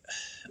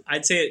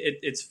I'd say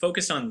it's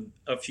focused on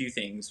a few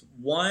things.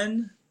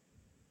 One,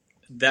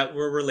 that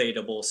we're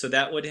relatable. So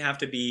that would have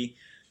to be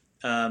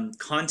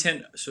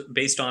content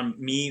based on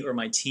me or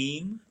my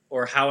team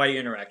or how I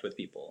interact with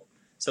people.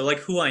 So like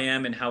who I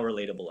am and how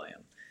relatable I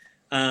am.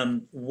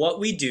 What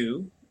we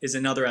do is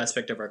another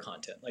aspect of our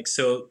content.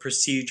 So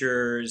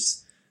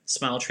procedures,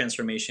 smile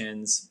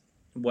transformations,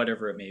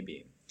 whatever it may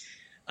be.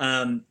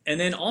 And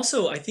then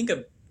also I think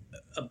a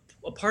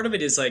part of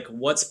it is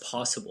what's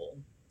possible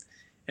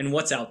and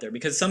what's out there,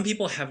 because some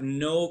people have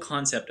no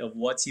concept of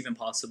what's even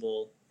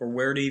possible or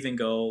where to even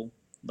go,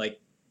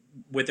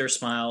 with their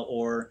smile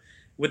or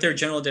with their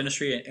general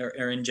dentistry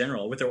or in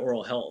general with their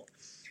oral health.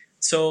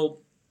 So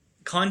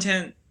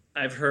content,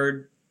 I've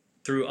heard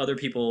through other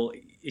people,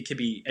 it could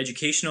be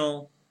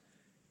educational,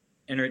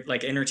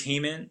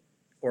 entertainment,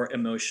 or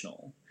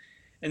emotional.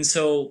 And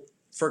so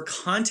for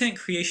content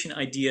creation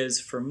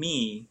ideas, for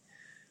me,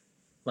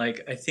 I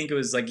think it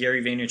was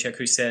Gary Vaynerchuk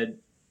who said,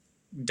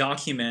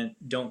 document,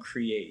 don't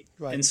create.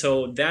 Right. And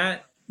so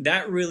that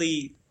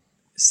really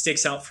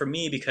sticks out for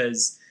me,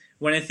 because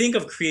when I think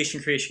of creation,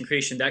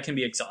 that can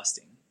be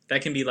exhausting.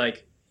 That can be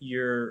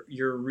you're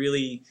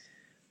really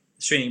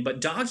straining. But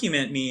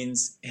document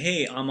means,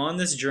 hey, I'm on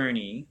this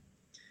journey.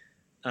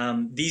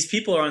 These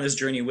people are on this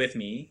journey with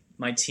me,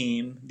 my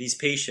team, these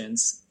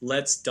patients.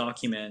 Let's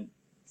document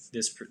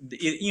this.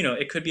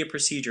 It could be a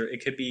procedure.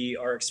 It could be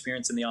our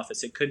experience in the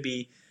office. It could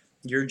be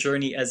your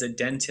journey as a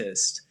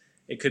dentist.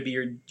 It could be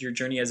your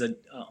journey as an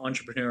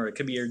entrepreneur. It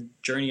could be your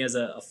journey as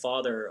a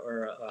father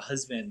or a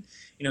husband.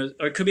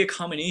 Or it could be a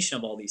combination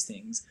of all these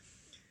things.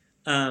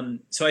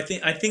 So I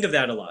think of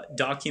that a lot.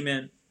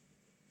 Document,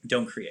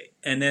 don't create.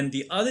 And then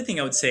the other thing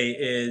I would say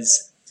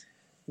is,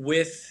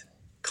 with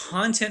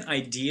content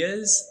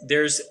ideas,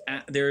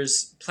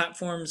 there's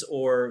platforms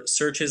or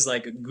searches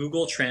like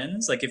Google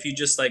Trends. If you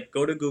just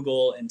go to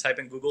Google and type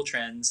in Google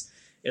Trends,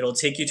 it'll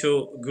take you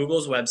to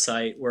Google's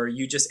website where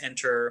you just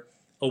enter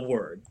a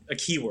word, a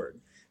keyword.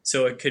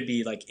 So it could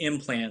be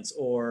implants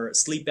or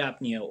sleep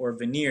apnea or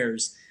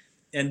veneers.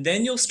 And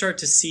then you'll start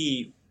to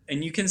see,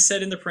 and you can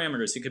set in the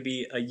parameters. It could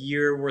be a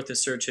year worth of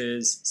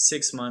searches,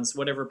 6 months,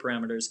 whatever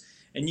parameters.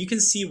 And you can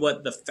see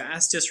what the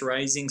fastest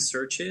rising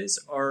searches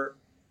are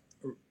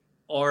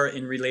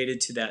in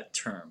related to that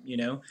term,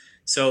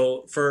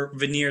 So for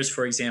veneers,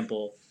 for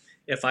example,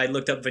 if I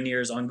looked up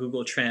veneers on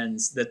Google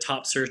Trends, the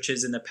top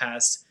searches in the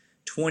past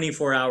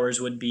 24 hours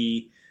would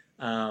be,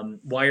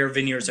 why are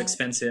veneers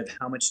expensive?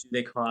 How much do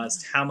they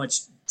cost? How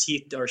much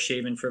teeth are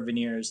shaven for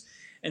veneers?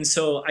 And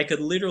so I could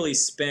literally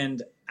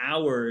spend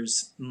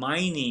hours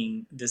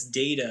mining this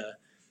data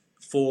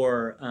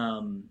for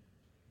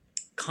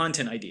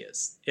content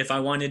ideas if I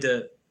wanted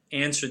to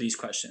answer these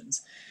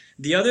questions.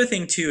 The other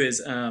thing too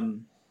is,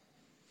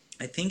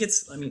 I think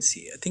it's, let me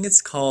see, I think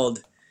it's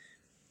called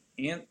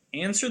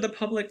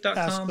answerthepublic.com.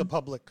 Ask the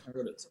Public.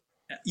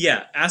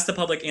 Yeah, Ask the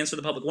Public, Answer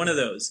the Public, one of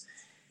those.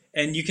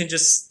 And you can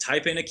just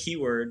type in a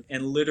keyword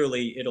and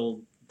literally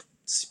it'll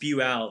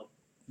spew out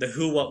the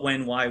who, what,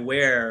 when, why,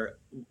 where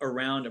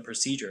around a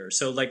procedure.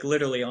 So like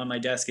literally on my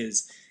desk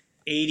is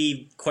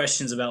 80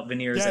 questions about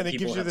veneers that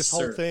people have gives you this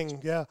searched. whole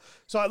thing. Yeah.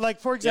 So like,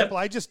 for example,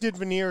 I just did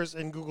veneers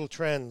in Google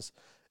Trends,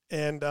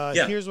 and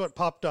here's what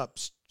popped up.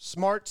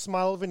 Smart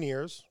Smile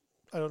Veneers.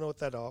 I don't know what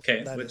that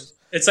is.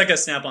 It's like a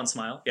Snap-on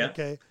smile. Yeah.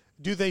 Okay.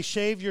 Do they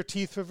shave your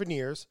teeth for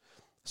veneers?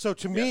 So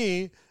to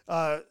me,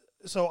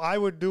 so I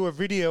would do a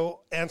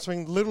video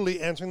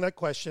literally answering that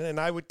question, and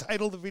I would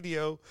title the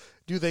video,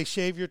 "Do they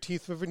shave your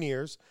teeth for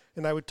veneers?"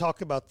 And I would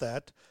talk about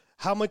that.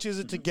 How much is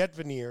it to get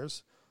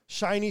veneers?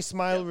 Shiny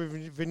smile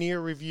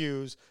veneer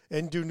reviews,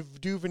 and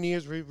do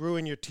veneers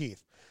ruin your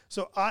teeth?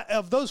 So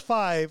of those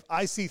 5,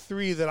 I see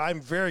 3 that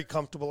I'm very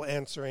comfortable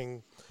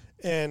answering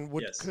and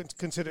would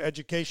consider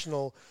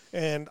educational.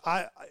 And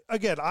I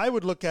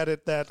would look at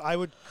it that I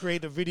would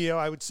create a video.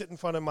 I would sit in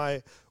front of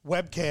my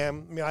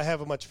webcam. I mean, I have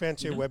a much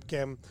fancier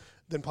webcam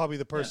than probably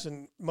the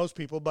person, most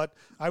people, but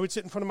I would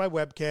sit in front of my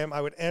webcam. I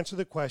would answer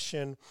the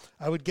question.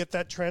 I would get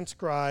that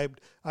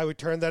transcribed. I would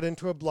turn that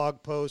into a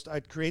blog post.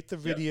 I'd create the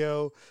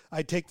video.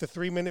 I'd take the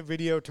 3-minute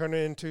video, turn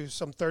it into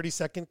some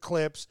 30-second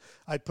clips.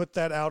 I'd put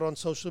that out on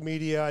social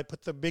media. I'd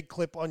put the big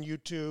clip on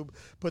YouTube,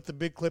 put the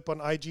big clip on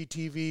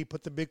IGTV,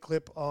 put the big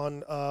clip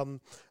on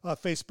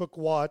Facebook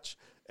Watch,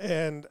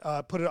 and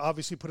put it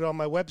on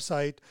my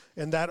website.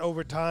 And that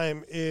over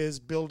time is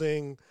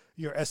building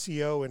your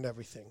SEO and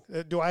everything.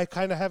 Do I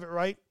kind of have it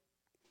right?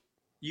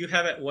 You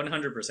have it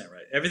 100%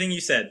 right. Everything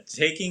you said,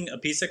 taking a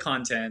piece of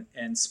content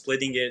and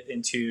splitting it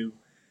into,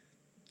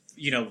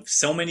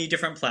 so many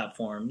different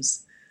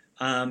platforms,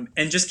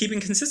 and just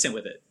keeping consistent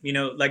with it.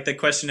 Like the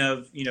question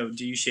of,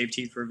 do you shave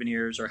teeth for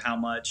veneers or how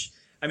much?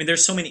 I mean,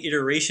 there's so many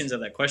iterations of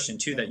that question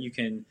too that you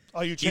can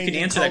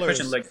answer that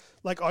question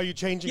like are you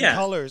changing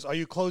colors? Are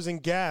you closing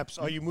gaps?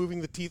 Are you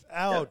moving the teeth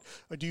out?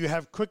 Or do you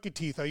have crooked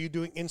teeth? Are you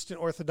doing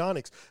instant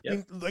orthodontics? I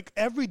mean, like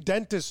every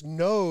dentist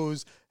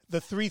knows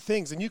the 3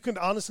 things, and you can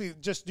honestly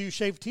just do you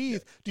shave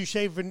teeth? Do you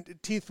shave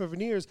teeth for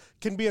veneers?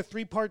 Can be a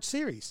 3-part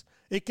series.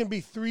 It can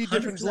be 3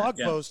 different blog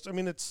posts. I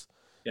mean, it's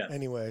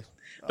anyway.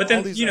 But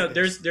then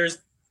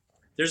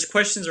there's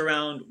questions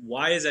around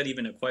why is that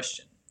even a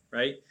question,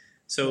 right?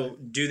 So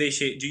do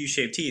you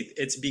shave teeth?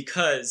 It's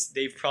because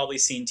they've probably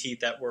seen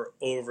teeth that were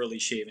overly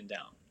shaven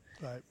down.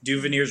 Right.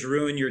 Do veneers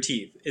ruin your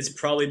teeth? It's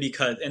probably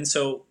because, and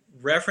so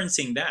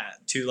referencing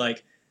that to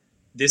like,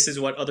 this is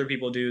what other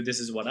people do, this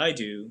is what I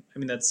do. I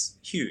mean, that's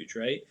huge,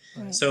 right?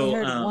 So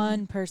I heard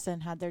one person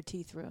had their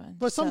teeth ruined.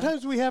 But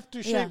sometimes we have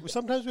to shave.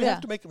 Sometimes we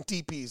have to make them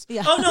TPs.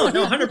 Yeah. Oh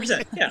no,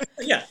 100%.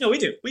 Yeah. No, we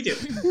do.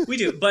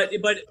 But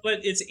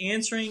it's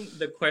answering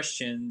the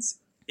questions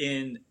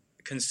in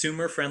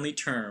consumer-friendly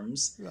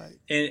terms, right?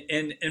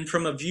 And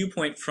from a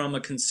viewpoint from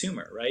a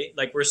consumer, right?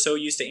 Like we're so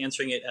used to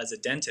answering it as a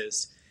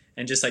dentist,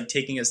 and just like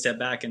taking a step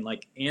back and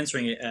like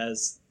answering it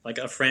as like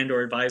a friend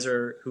or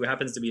advisor who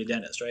happens to be a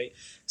dentist, right?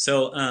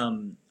 So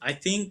I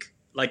think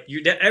like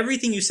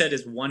everything you said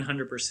is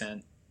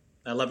 100%.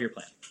 I love your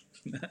plan.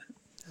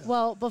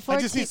 Well, before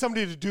I just need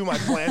somebody to do my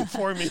plan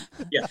for me.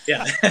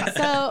 Yeah.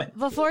 So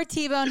before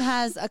T-Bone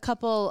has a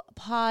couple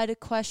pod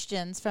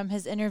questions from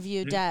his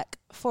interview deck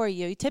for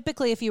you.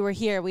 Typically, if you were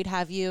here, we'd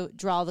have you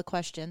draw the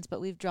questions, but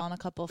we've drawn a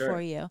couple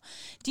for you.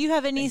 Do you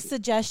have any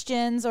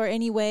suggestions or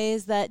any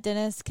ways that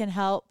dentists can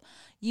help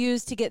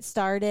use to get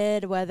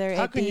started?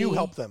 How can you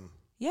help them?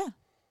 Yeah.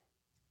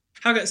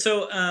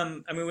 So,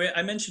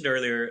 I mentioned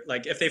earlier,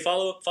 like if they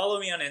follow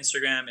me on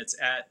Instagram, it's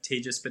at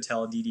Tejas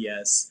Patel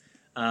DDS.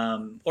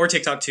 Or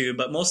TikTok too,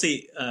 but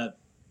mostly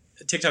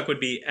TikTok would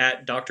be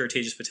at Dr.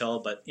 Tejas Patel,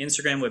 but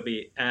Instagram would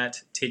be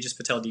at Tejas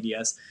Patel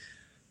DDS.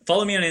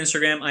 Follow me on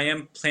Instagram. I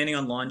am planning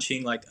on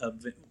launching like a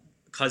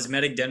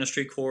cosmetic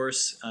dentistry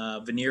course,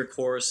 veneer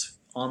course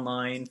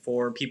online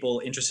for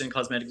people interested in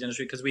cosmetic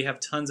dentistry, because we have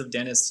tons of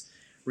dentists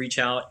reach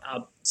out.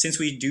 Since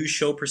we do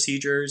show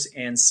procedures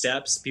and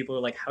steps, people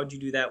are like, how'd you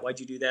do that? Why'd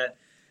you do that?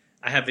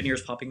 I have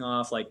veneers popping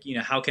off. Like,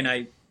 how can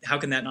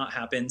that not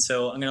happen?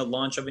 So I'm going to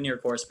launch a veneer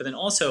course, but then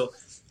also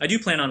I do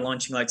plan on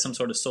launching like some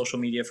sort of social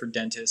media for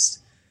dentists,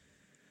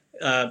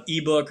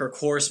 ebook or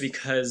course,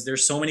 because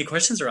there's so many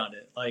questions around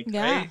it. Like,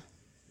 right?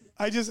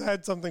 I just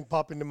had something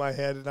pop into my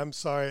head, and I'm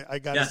sorry, I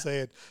got to say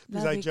it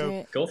because I joke.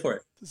 Great. Go for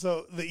it.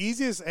 So the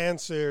easiest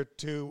answer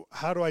to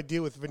how do I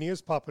deal with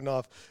veneers popping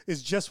off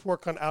is just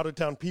work on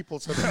out-of-town people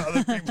so they're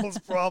other people's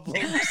problems.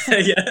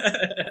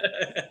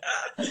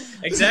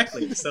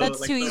 Exactly. So That's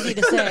like, too easy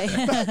to say.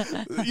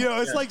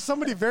 It's like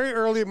somebody very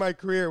early in my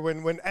career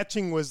when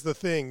etching was the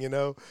thing, and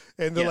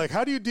they're like,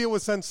 how do you deal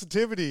with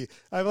sensitivity?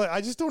 I'm like,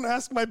 I just don't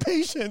ask my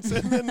patients.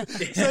 And then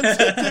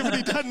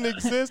sensitivity doesn't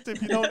exist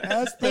if you don't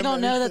ask them. They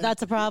don't know anything. that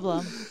that's a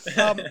problem.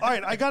 All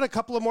right, I got a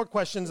couple of more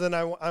questions, and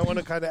I want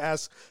to kind of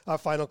ask our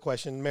final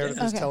question.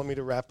 Meredith is telling me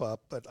to wrap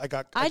up, but I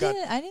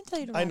didn't tell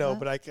you to wrap I know, up.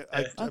 but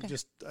I'm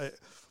just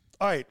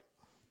all right.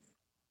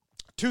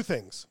 Two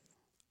things.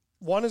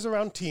 One is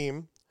around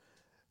team.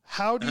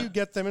 How do you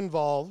get them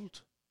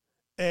involved?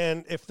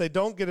 And if they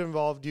don't get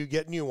involved, do you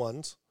get new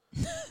ones?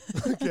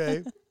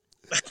 Okay.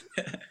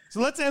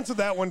 So let's answer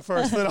that one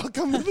first, then I'll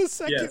come to the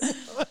second.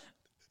 Yes.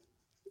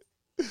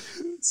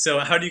 So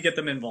how do you get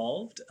them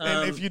involved?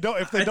 And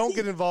if they don't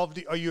get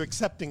involved, are you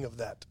accepting of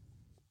that?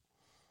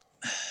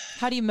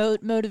 How do you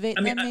motivate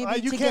them?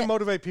 Maybe you can't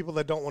motivate people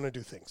that don't want to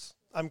do things.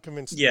 I'm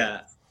convinced.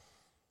 Yeah.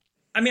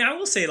 I mean, I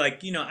will say,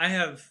 like,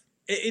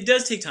 it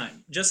does take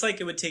time. Just like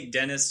it would take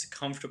dentists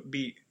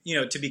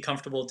to be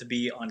comfortable to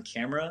be on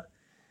camera.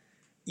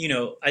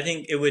 I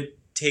think it would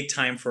take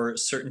time for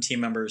certain team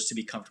members to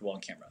be comfortable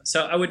on camera.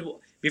 So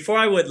before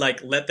I would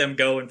like let them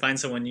go and find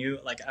someone new,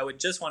 like I would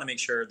just want to make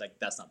sure like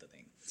that's not the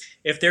thing.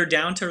 If they're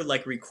down to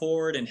like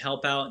record and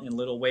help out in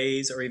little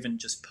ways or even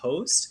just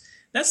post,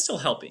 that's still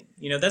helping.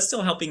 That's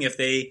still helping if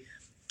they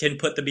can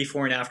put the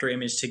before and after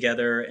image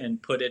together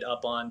and put it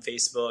up on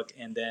Facebook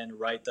and then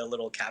write the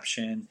little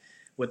caption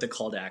with the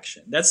call to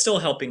action. That's still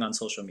helping on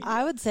social media.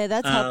 I would say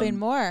that's helping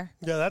more.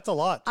 Yeah, that's a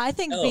lot. I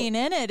think being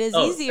in it is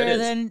easier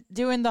than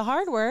doing the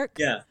hard work.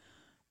 Yeah.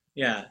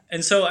 Yeah.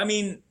 And so, I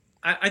mean,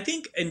 I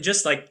think, and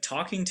just like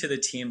talking to the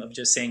team of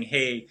just saying,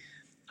 hey,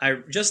 I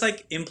just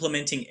like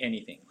implementing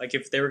anything. Like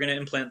if they were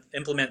going to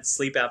implement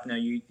sleep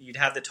apnea, you'd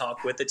have the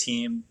talk with the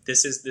team.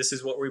 This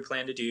is what we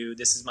plan to do.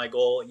 This is my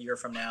goal a year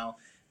from now.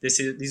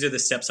 These are the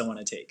steps I want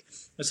to take.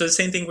 And so the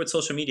same thing with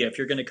social media. If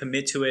you're going to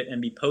commit to it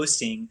and be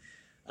posting,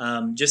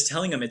 just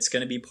telling them it's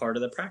going to be part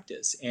of the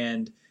practice.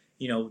 And,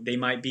 they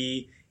might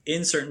be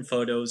in certain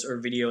photos or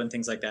video and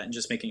things like that, and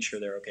just making sure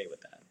they're okay with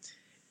that.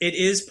 It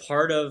is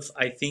part of,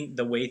 I think,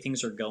 the way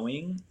things are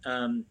going.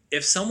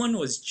 If someone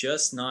was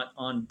just not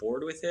on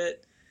board with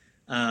it,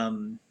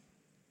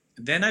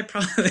 then I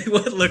probably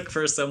would look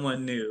for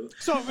someone new.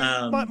 So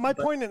my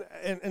point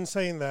in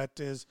saying that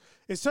is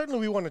certainly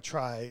we want to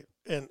try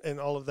and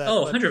all of that.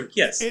 Oh, 100,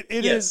 yes. It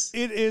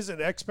is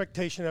an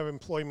expectation of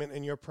employment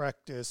in your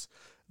practice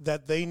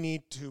that they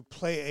need to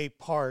play a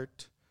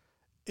part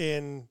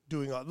in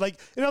doing all. Like,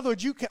 in other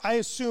words, I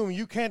assume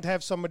you can't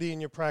have somebody in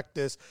your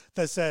practice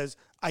that says,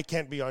 I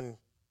can't be on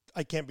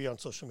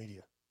social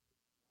media.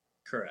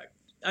 Correct.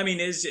 I mean,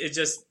 that's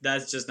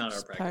just not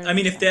our practice. I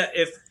mean, if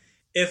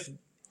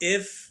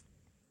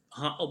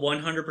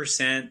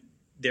 100%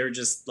 they're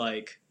just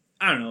like,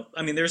 I don't know.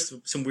 I mean, there's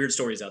some weird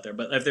stories out there,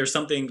 but if there's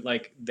something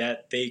like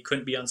that they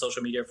couldn't be on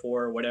social media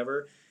for or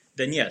whatever,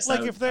 then yes,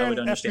 like if they're in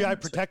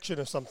FBI protection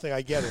or something,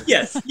 I get it.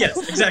 Yes,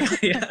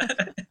 exactly. Yeah.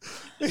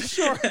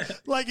 Sure,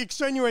 like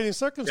extenuating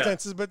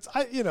circumstances, but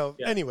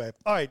anyway.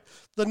 All right,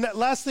 the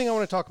last thing I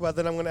want to talk about,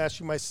 then I'm going to ask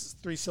you my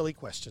 3 silly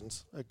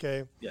questions.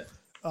 Okay. Yeah.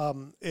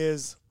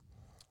 Is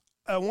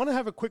I want to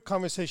have a quick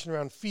conversation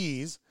around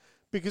fees,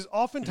 because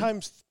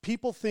oftentimes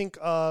people think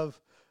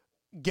of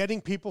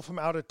getting people from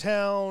out of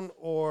town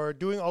or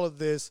doing all of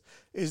this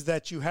is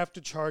that you have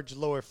to charge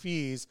lower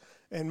fees.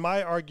 And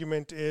my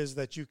argument is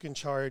that you can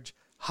charge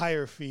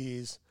higher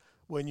fees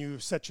when you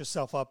set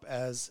yourself up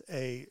as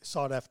a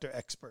sought-after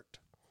expert.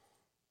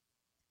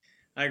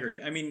 I agree.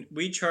 I mean,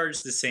 we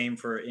charge the same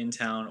for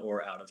in-town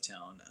or out of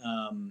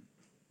town.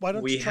 Why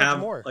don't you charge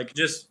more? Like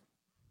just,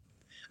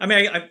 I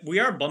mean, we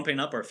are bumping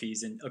up our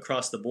fees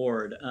across the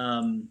board.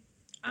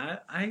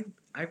 I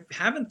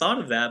haven't thought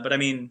of that, but I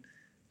mean,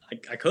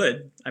 I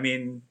could. I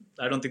mean,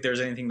 I don't think there's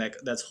anything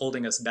that's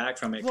holding us back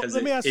from it, because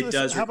it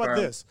does require. How about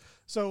this?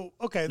 So,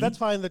 okay, that's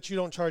fine that you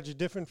don't charge a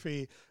different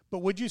fee,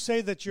 but would you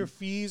say that your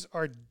fees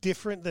are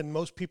different than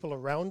most people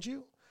around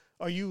you?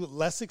 Are you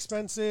less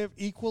expensive,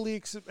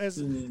 equally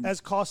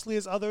as costly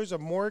as others, or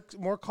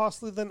more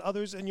costly than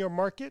others in your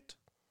market?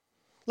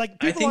 Like,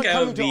 people aren't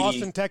coming to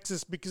Austin,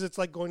 Texas because it's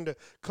like going to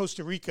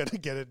Costa Rica to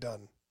get it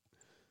done.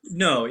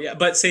 No, yeah,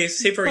 but say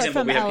for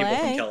example, we have people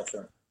from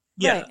California.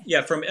 Yeah, right.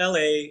 Yeah, from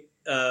LA.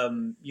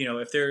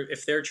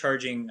 If they're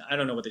charging, I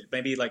don't know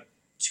maybe like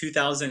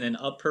 $2,000 and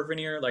up per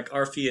veneer, like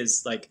our fee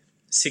is like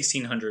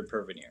 $1,600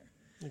 per veneer.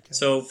 Okay.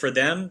 So for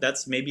them,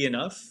 that's maybe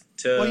enough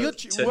to we're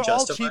justify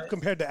all cheap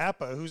compared to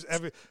APA,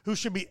 who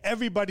should be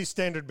everybody's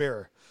standard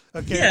bearer.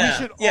 Okay, we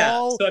should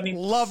all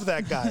love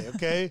that guy.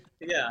 Okay,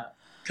 yeah.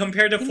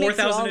 Compared to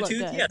 4,000 a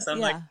tooth, yes, I'm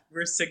like,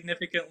 we're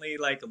significantly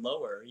like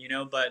lower,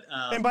 but.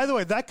 And by the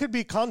way, that could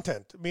be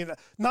content. I mean,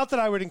 not that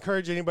I would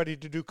encourage anybody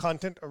to do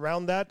content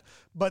around that,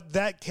 but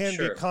that can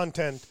be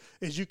content,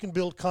 is you can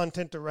build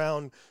content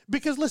around,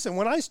 because listen,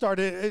 when I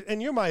started,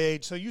 and you're my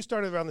age, so you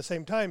started around the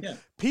same time,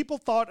 people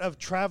thought of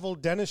travel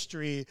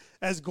dentistry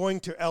as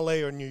going to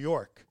LA or New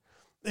York.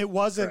 It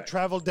wasn't Correct.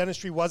 travel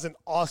dentistry wasn't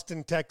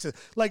Austin, Texas.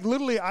 Like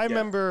literally, I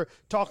remember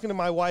talking to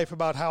my wife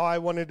about how I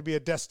wanted to be a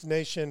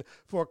destination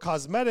for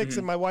cosmetics,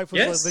 and my wife was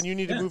Yes. like, "Then you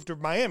need to move to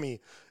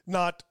Miami,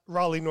 not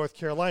Raleigh, North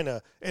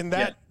Carolina." And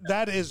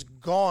that is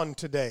gone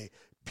today.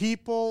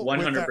 People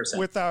 100%.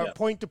 with our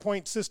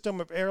point-to-point system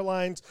of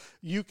airlines,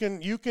 you can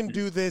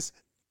do this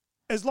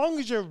as long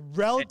as you're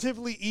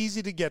relatively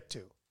easy to get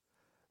to.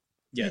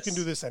 Yes. You can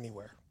do this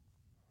anywhere.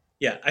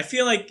 Yeah, I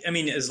feel like, I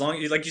mean, as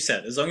long, like you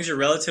said, as long as you're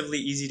relatively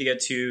easy to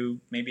get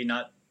to, maybe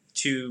not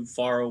too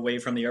far away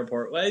from the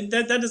airport, well,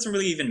 that doesn't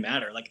really even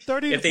matter. Like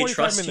 30 if to 45 they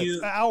trust minutes,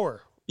 you, an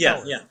hour. yeah,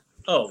 Hour. yeah.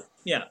 Oh,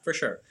 yeah, for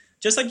sure.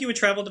 Just like you would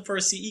travel for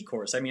a CE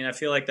course. I mean, I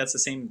feel like that's the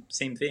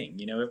same thing.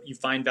 You know, if you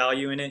find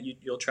value in it,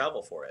 you'll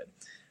travel for it.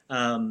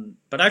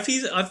 But I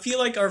feel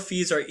like our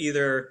fees are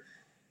either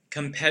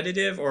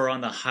competitive or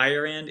on the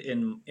higher end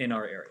in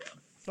our area,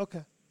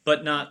 Okay.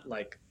 but not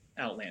like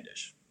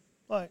outlandish.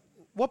 All right.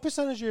 What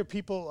percentage of your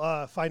people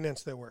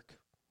finance their work?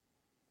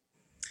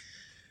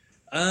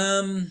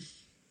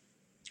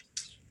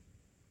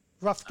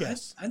 Rough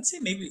guess. I'd say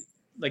maybe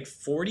like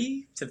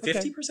 40 to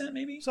 50%,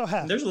 maybe. So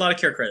half. There's a lot of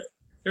care credit.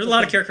 There's a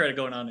lot of care credit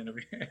going on in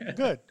over here.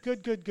 Good.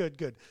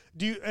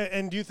 Do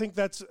you think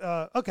that's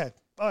okay?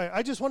 All right.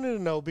 I just wanted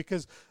to know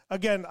because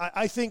again,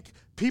 I think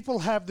people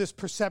have this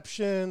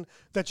perception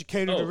that you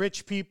cater to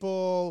rich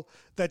people,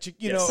 that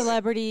you know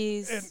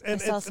celebrities,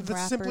 and I saw some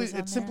rappers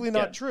it's simply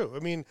not true. I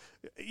mean,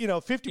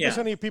 50%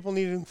 of your people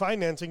needing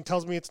financing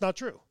tells me it's not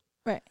true.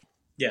 Right.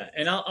 Yeah,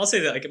 and I'll say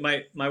that like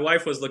my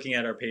wife was looking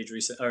at our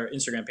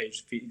Instagram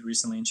page feed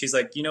recently, and she's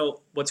like,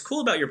 what's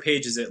cool about your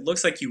page is it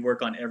looks like you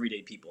work on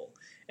everyday people,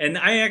 and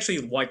I actually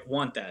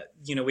want that.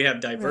 We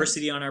have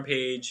diversity on our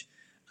page.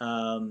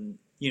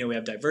 We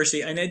have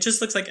diversity, and it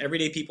just looks like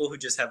everyday people who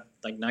just have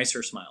like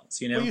nicer smiles.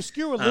 Well, you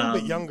skew a little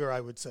bit younger, I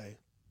would say.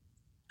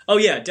 Oh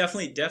yeah,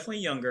 definitely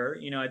younger.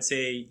 I'd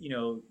say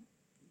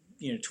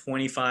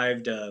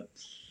 25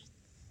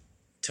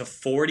 to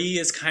 40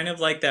 is kind of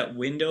like that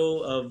window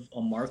of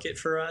a market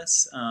for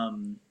us.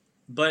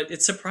 But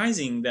it's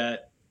surprising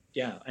that,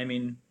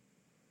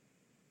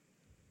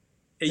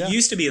 it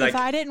used to be like if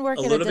I didn't work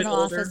a at a little bit dental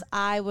older. office,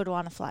 I would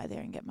want to fly there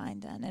and get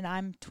mine done. And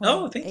I'm 28.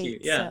 Oh, thank you.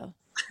 Yeah. So,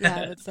 yeah,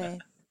 I would say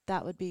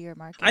that would be your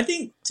market. I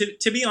think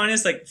to be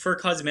honest, like for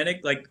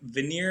cosmetic, like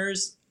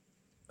veneers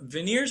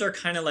are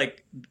kind of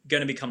like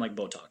going to become like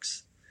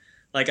Botox.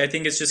 Like I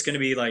think it's just going to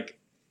be like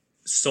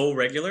so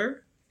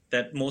regular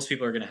that most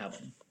people are going to have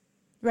them.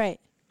 Right.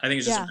 I think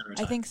it's just a matter of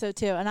time. I think so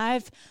too. And I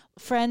have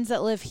friends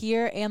that live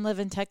here and live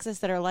in Texas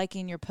that are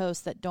liking your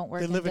posts that don't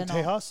work They in live in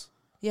dental. Tejas?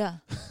 Yeah.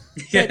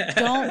 That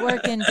don't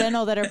work in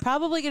dental that are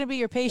probably going to be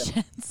your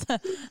patients.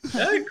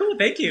 Oh, cool.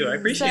 Thank you. I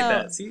appreciate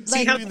that. See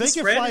how They it's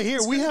can spread? fly here.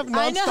 We have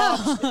I know.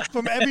 nonstops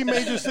from every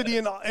major city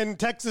in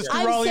Texas to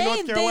I'm Raleigh, saying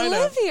North Carolina. they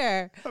live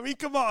here. I mean,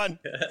 come on.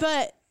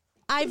 But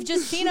I've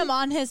just seen him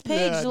on his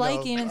page Yeah, no,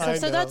 liking and I stuff.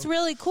 So know. that's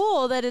really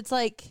cool that it's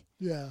like,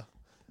 Yeah.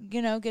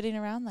 getting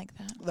around like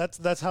that.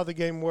 That's how the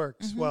game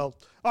works. Mm-hmm. Well,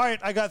 all right.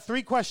 I got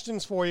 3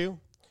 questions for you.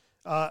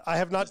 I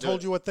have not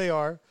told you what they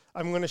are.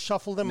 I'm going to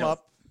shuffle them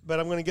up, but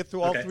I'm going to get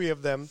through all 3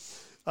 of them.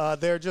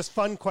 They're just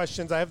fun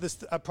questions. I have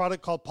a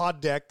product called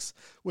Poddex,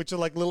 which are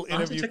like little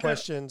interview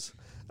questions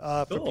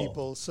for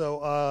people.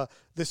 So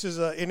this is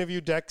an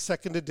Interview Deck,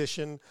 2nd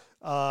edition.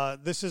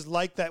 This is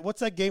like that.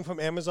 What's that game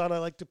from Amazon I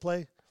like to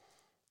play?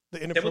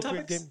 The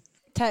inappropriate Topics? game.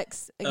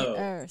 Text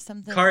or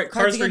something.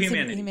 Cards for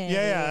Humanity.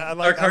 Yeah, I Or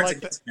like Cards that.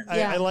 Against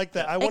I like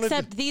that. I wanted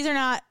Except these are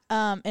not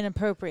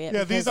inappropriate.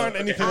 Yeah, these aren't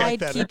anything like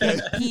that. I'd keep Okay?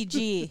 it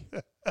PG.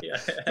 Yeah.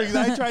 Because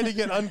I try to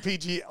get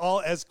un-PG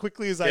all as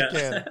quickly as I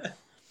can.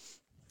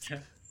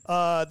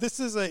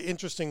 This is an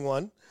interesting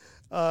one.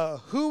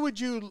 Who would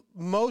you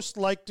most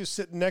like to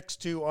sit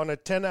next to on a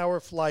 10-hour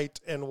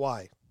flight and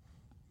why?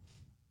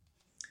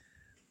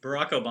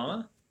 Barack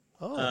Obama.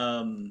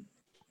 Oh.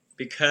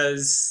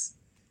 Because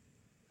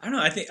I don't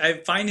know.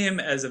 I find him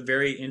as a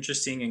very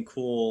interesting and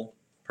cool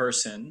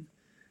person.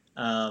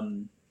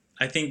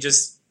 I think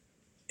just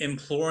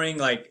imploring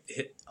like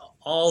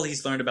all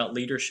he's learned about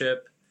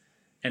leadership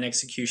and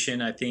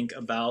execution. I think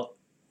about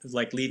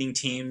like leading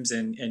teams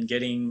and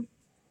getting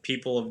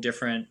people of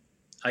different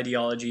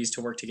ideologies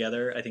to work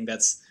together. I think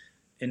that's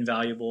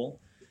invaluable.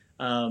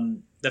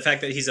 The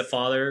fact that he's a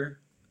father,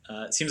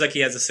 it seems like he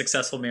has a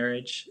successful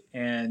marriage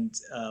and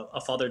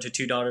a father to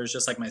 2 daughters,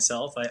 just like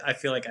myself. I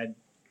feel like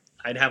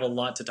I'd have a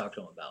lot to talk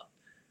to him about.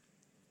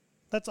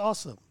 That's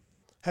awesome.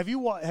 Have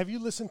you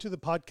listened to the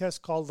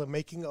podcast called The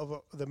Making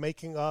of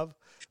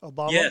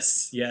Obama?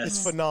 Yes.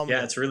 It's phenomenal.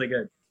 Yeah, it's really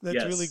good.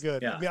 That's really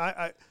good. Yeah.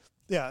 I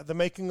mean, The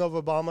Making of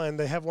Obama, and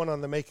they have one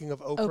on The Making of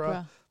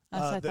Oprah.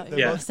 That's what I thought you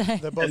they're were both, going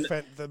to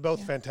say. they're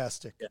both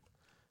fantastic. Yeah.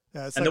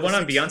 Yeah, it's And like the one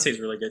on 6 Beyonce is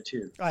really good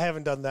too. I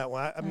haven't done that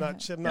one. I'm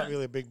not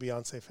really a big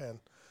Beyonce fan.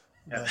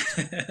 Yeah.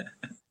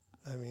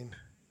 I mean,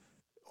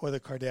 or the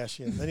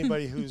Kardashians.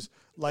 Anybody whose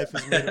life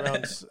is made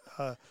around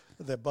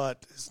their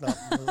butt is not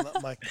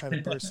my kind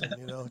of person,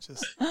 you know.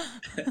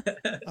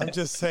 I'm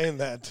just saying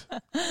that.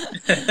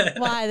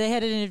 Why? They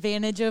had an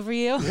advantage over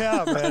you?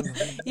 Yeah, man.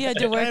 You had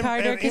to work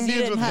harder because you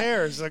didn't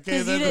hairs. Okay,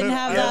 you didn't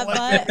have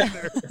that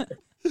butt.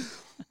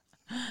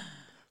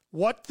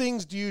 What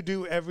things do you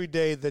do every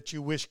day that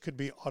you wish could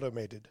be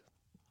automated?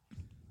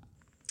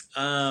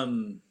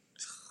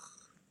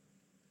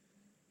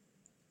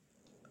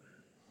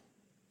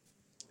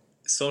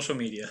 Social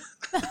media.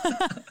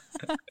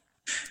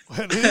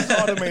 Well, it is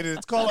automated.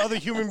 It's called other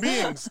human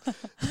beings.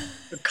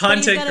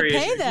 Content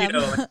creation. Pay them. You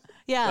know,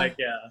 yeah.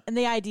 And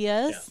the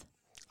ideas. Yeah.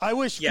 I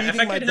wish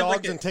feeding my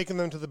dogs and taking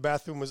them to the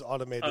bathroom was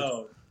automated.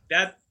 Oh,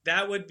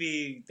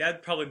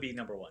 that'd probably be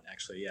number one,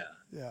 actually. Yeah.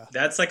 Yeah.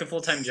 That's like a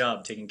full-time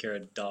job, taking care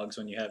of dogs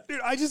when you have.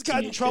 Dude, I just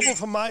got in trouble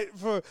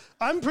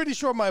I'm pretty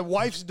sure my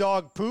wife's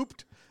dog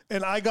pooped,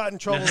 and I got in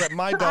trouble that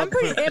my dog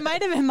pooped. It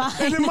might have been mine.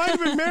 And it might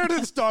have been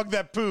Meredith's dog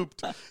that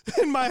pooped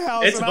in my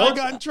house, I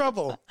got in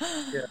trouble.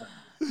 Yeah.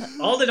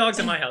 All the dogs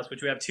in my house,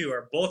 which we have 2,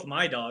 are both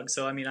my dogs.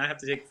 So, I mean, I have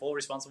to take full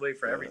responsibility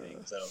for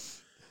everything. So,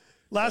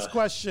 last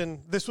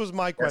question. This was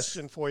my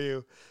question for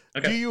you.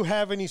 Okay. Do you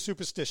have any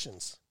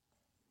superstitions?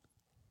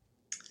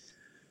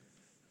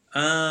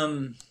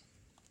 I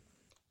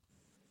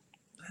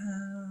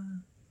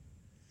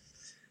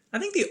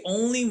think the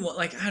only one,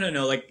 I don't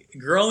know,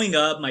 growing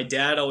up, my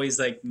dad always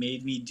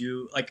made me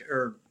do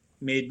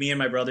made me and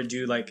my brother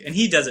do and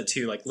he does it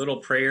too,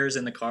 little prayers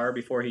in the car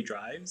before he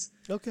drives.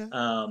 Okay.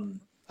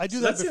 I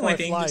do that before I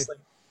fly.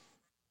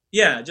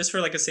 Just for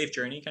a safe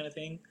journey kind of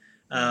thing.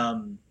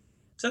 So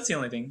that's the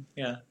only thing.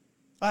 Yeah.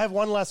 I have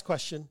one last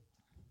question.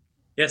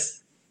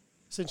 Yes.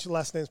 Since your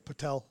last name's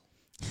Patel,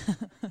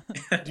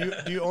 do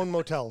you own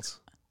motels?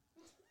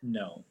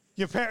 No.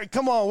 Your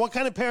come on, what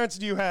kind of parents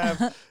do you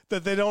have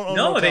that they don't own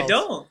No,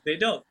 motels? they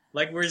don't.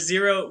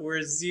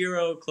 We're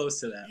zero close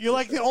to that.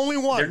 You're the only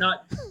one.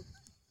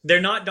 They're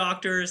not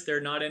doctors.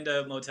 They're not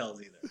into motels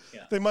either.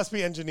 Yeah. They must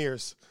be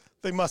engineers.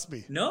 They must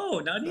be. No,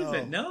 not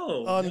even.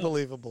 No.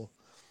 Unbelievable.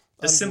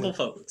 Just simple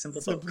folk.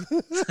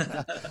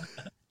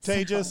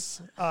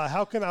 Tejas,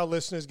 how can our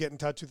listeners get in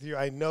touch with you?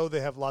 I know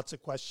they have lots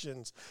of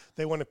questions.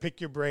 They want to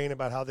pick your brain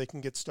about how they can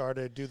get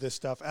started, do this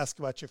stuff, ask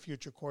about your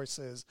future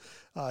courses.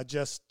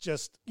 Just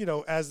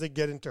as they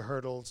get into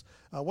hurdles,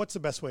 what's the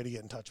best way to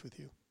get in touch with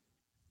you?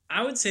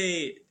 I would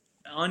say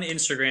on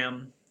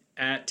Instagram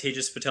at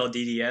Tejas Patel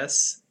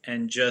DDS,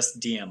 and just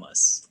DM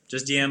us.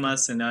 Just DM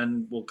us, and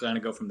then we'll kind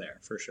of go from there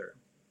for sure.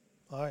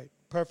 All right,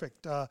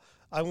 perfect.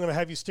 I'm going to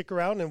have you stick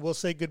around, and we'll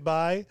say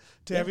goodbye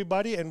to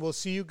everybody, and we'll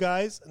see you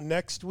guys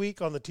next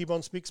week on the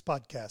T-Bone Speaks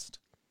podcast.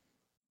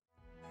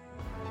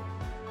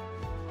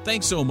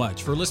 Thanks so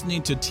much for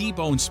listening to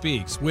T-Bone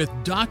Speaks with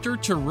Dr.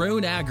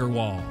 Tarun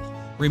Agarwal.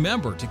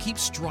 Remember to keep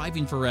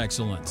striving for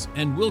excellence,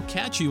 and we'll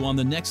catch you on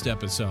the next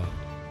episode.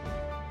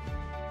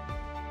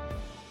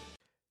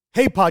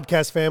 Hey,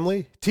 podcast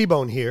family,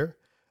 T-Bone here.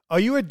 Are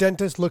you a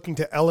dentist looking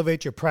to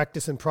elevate your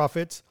practice and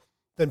profits?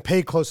 Then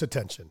pay close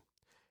attention.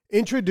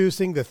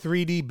 Introducing the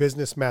 3D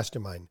Business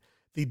Mastermind,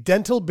 the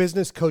dental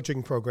business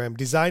coaching program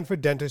designed for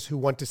dentists who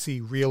want to see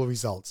real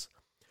results.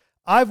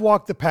 I've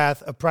walked the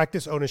path of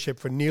practice ownership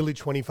for nearly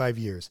 25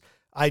 years.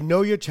 I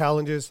know your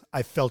challenges.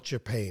 I felt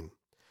your pain.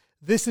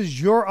 This is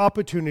your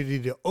opportunity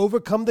to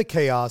overcome the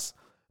chaos,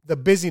 the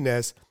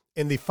busyness,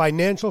 and the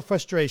financial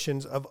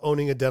frustrations of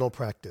owning a dental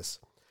practice.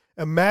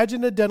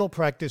 Imagine a dental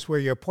practice where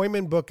your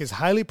appointment book is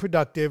highly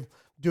productive,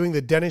 doing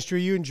the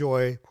dentistry you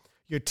enjoy,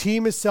 your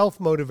team is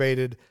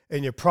self-motivated,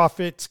 and your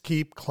profits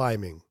keep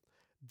climbing.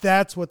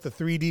 That's what the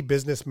 3D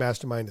Business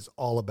Mastermind is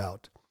all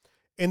about.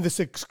 In this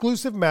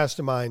exclusive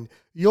mastermind,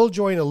 you'll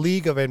join a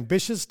league of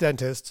ambitious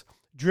dentists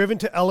driven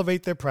to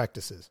elevate their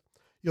practices.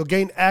 You'll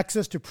gain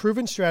access to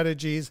proven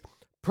strategies,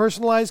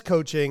 personalized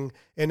coaching,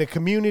 and a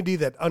community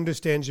that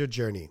understands your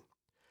journey.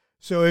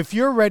 So if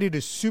you're ready to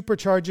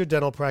supercharge your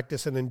dental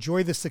practice and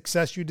enjoy the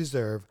success you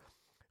deserve,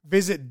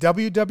 visit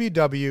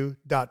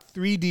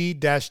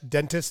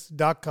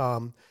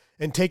www.3d-dentist.com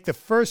and take the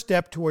first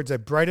step towards a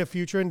brighter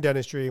future in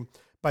dentistry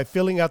by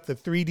filling out the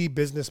 3D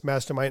Business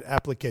Mastermind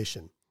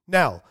application.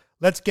 Now,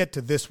 let's get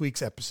to this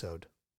week's episode.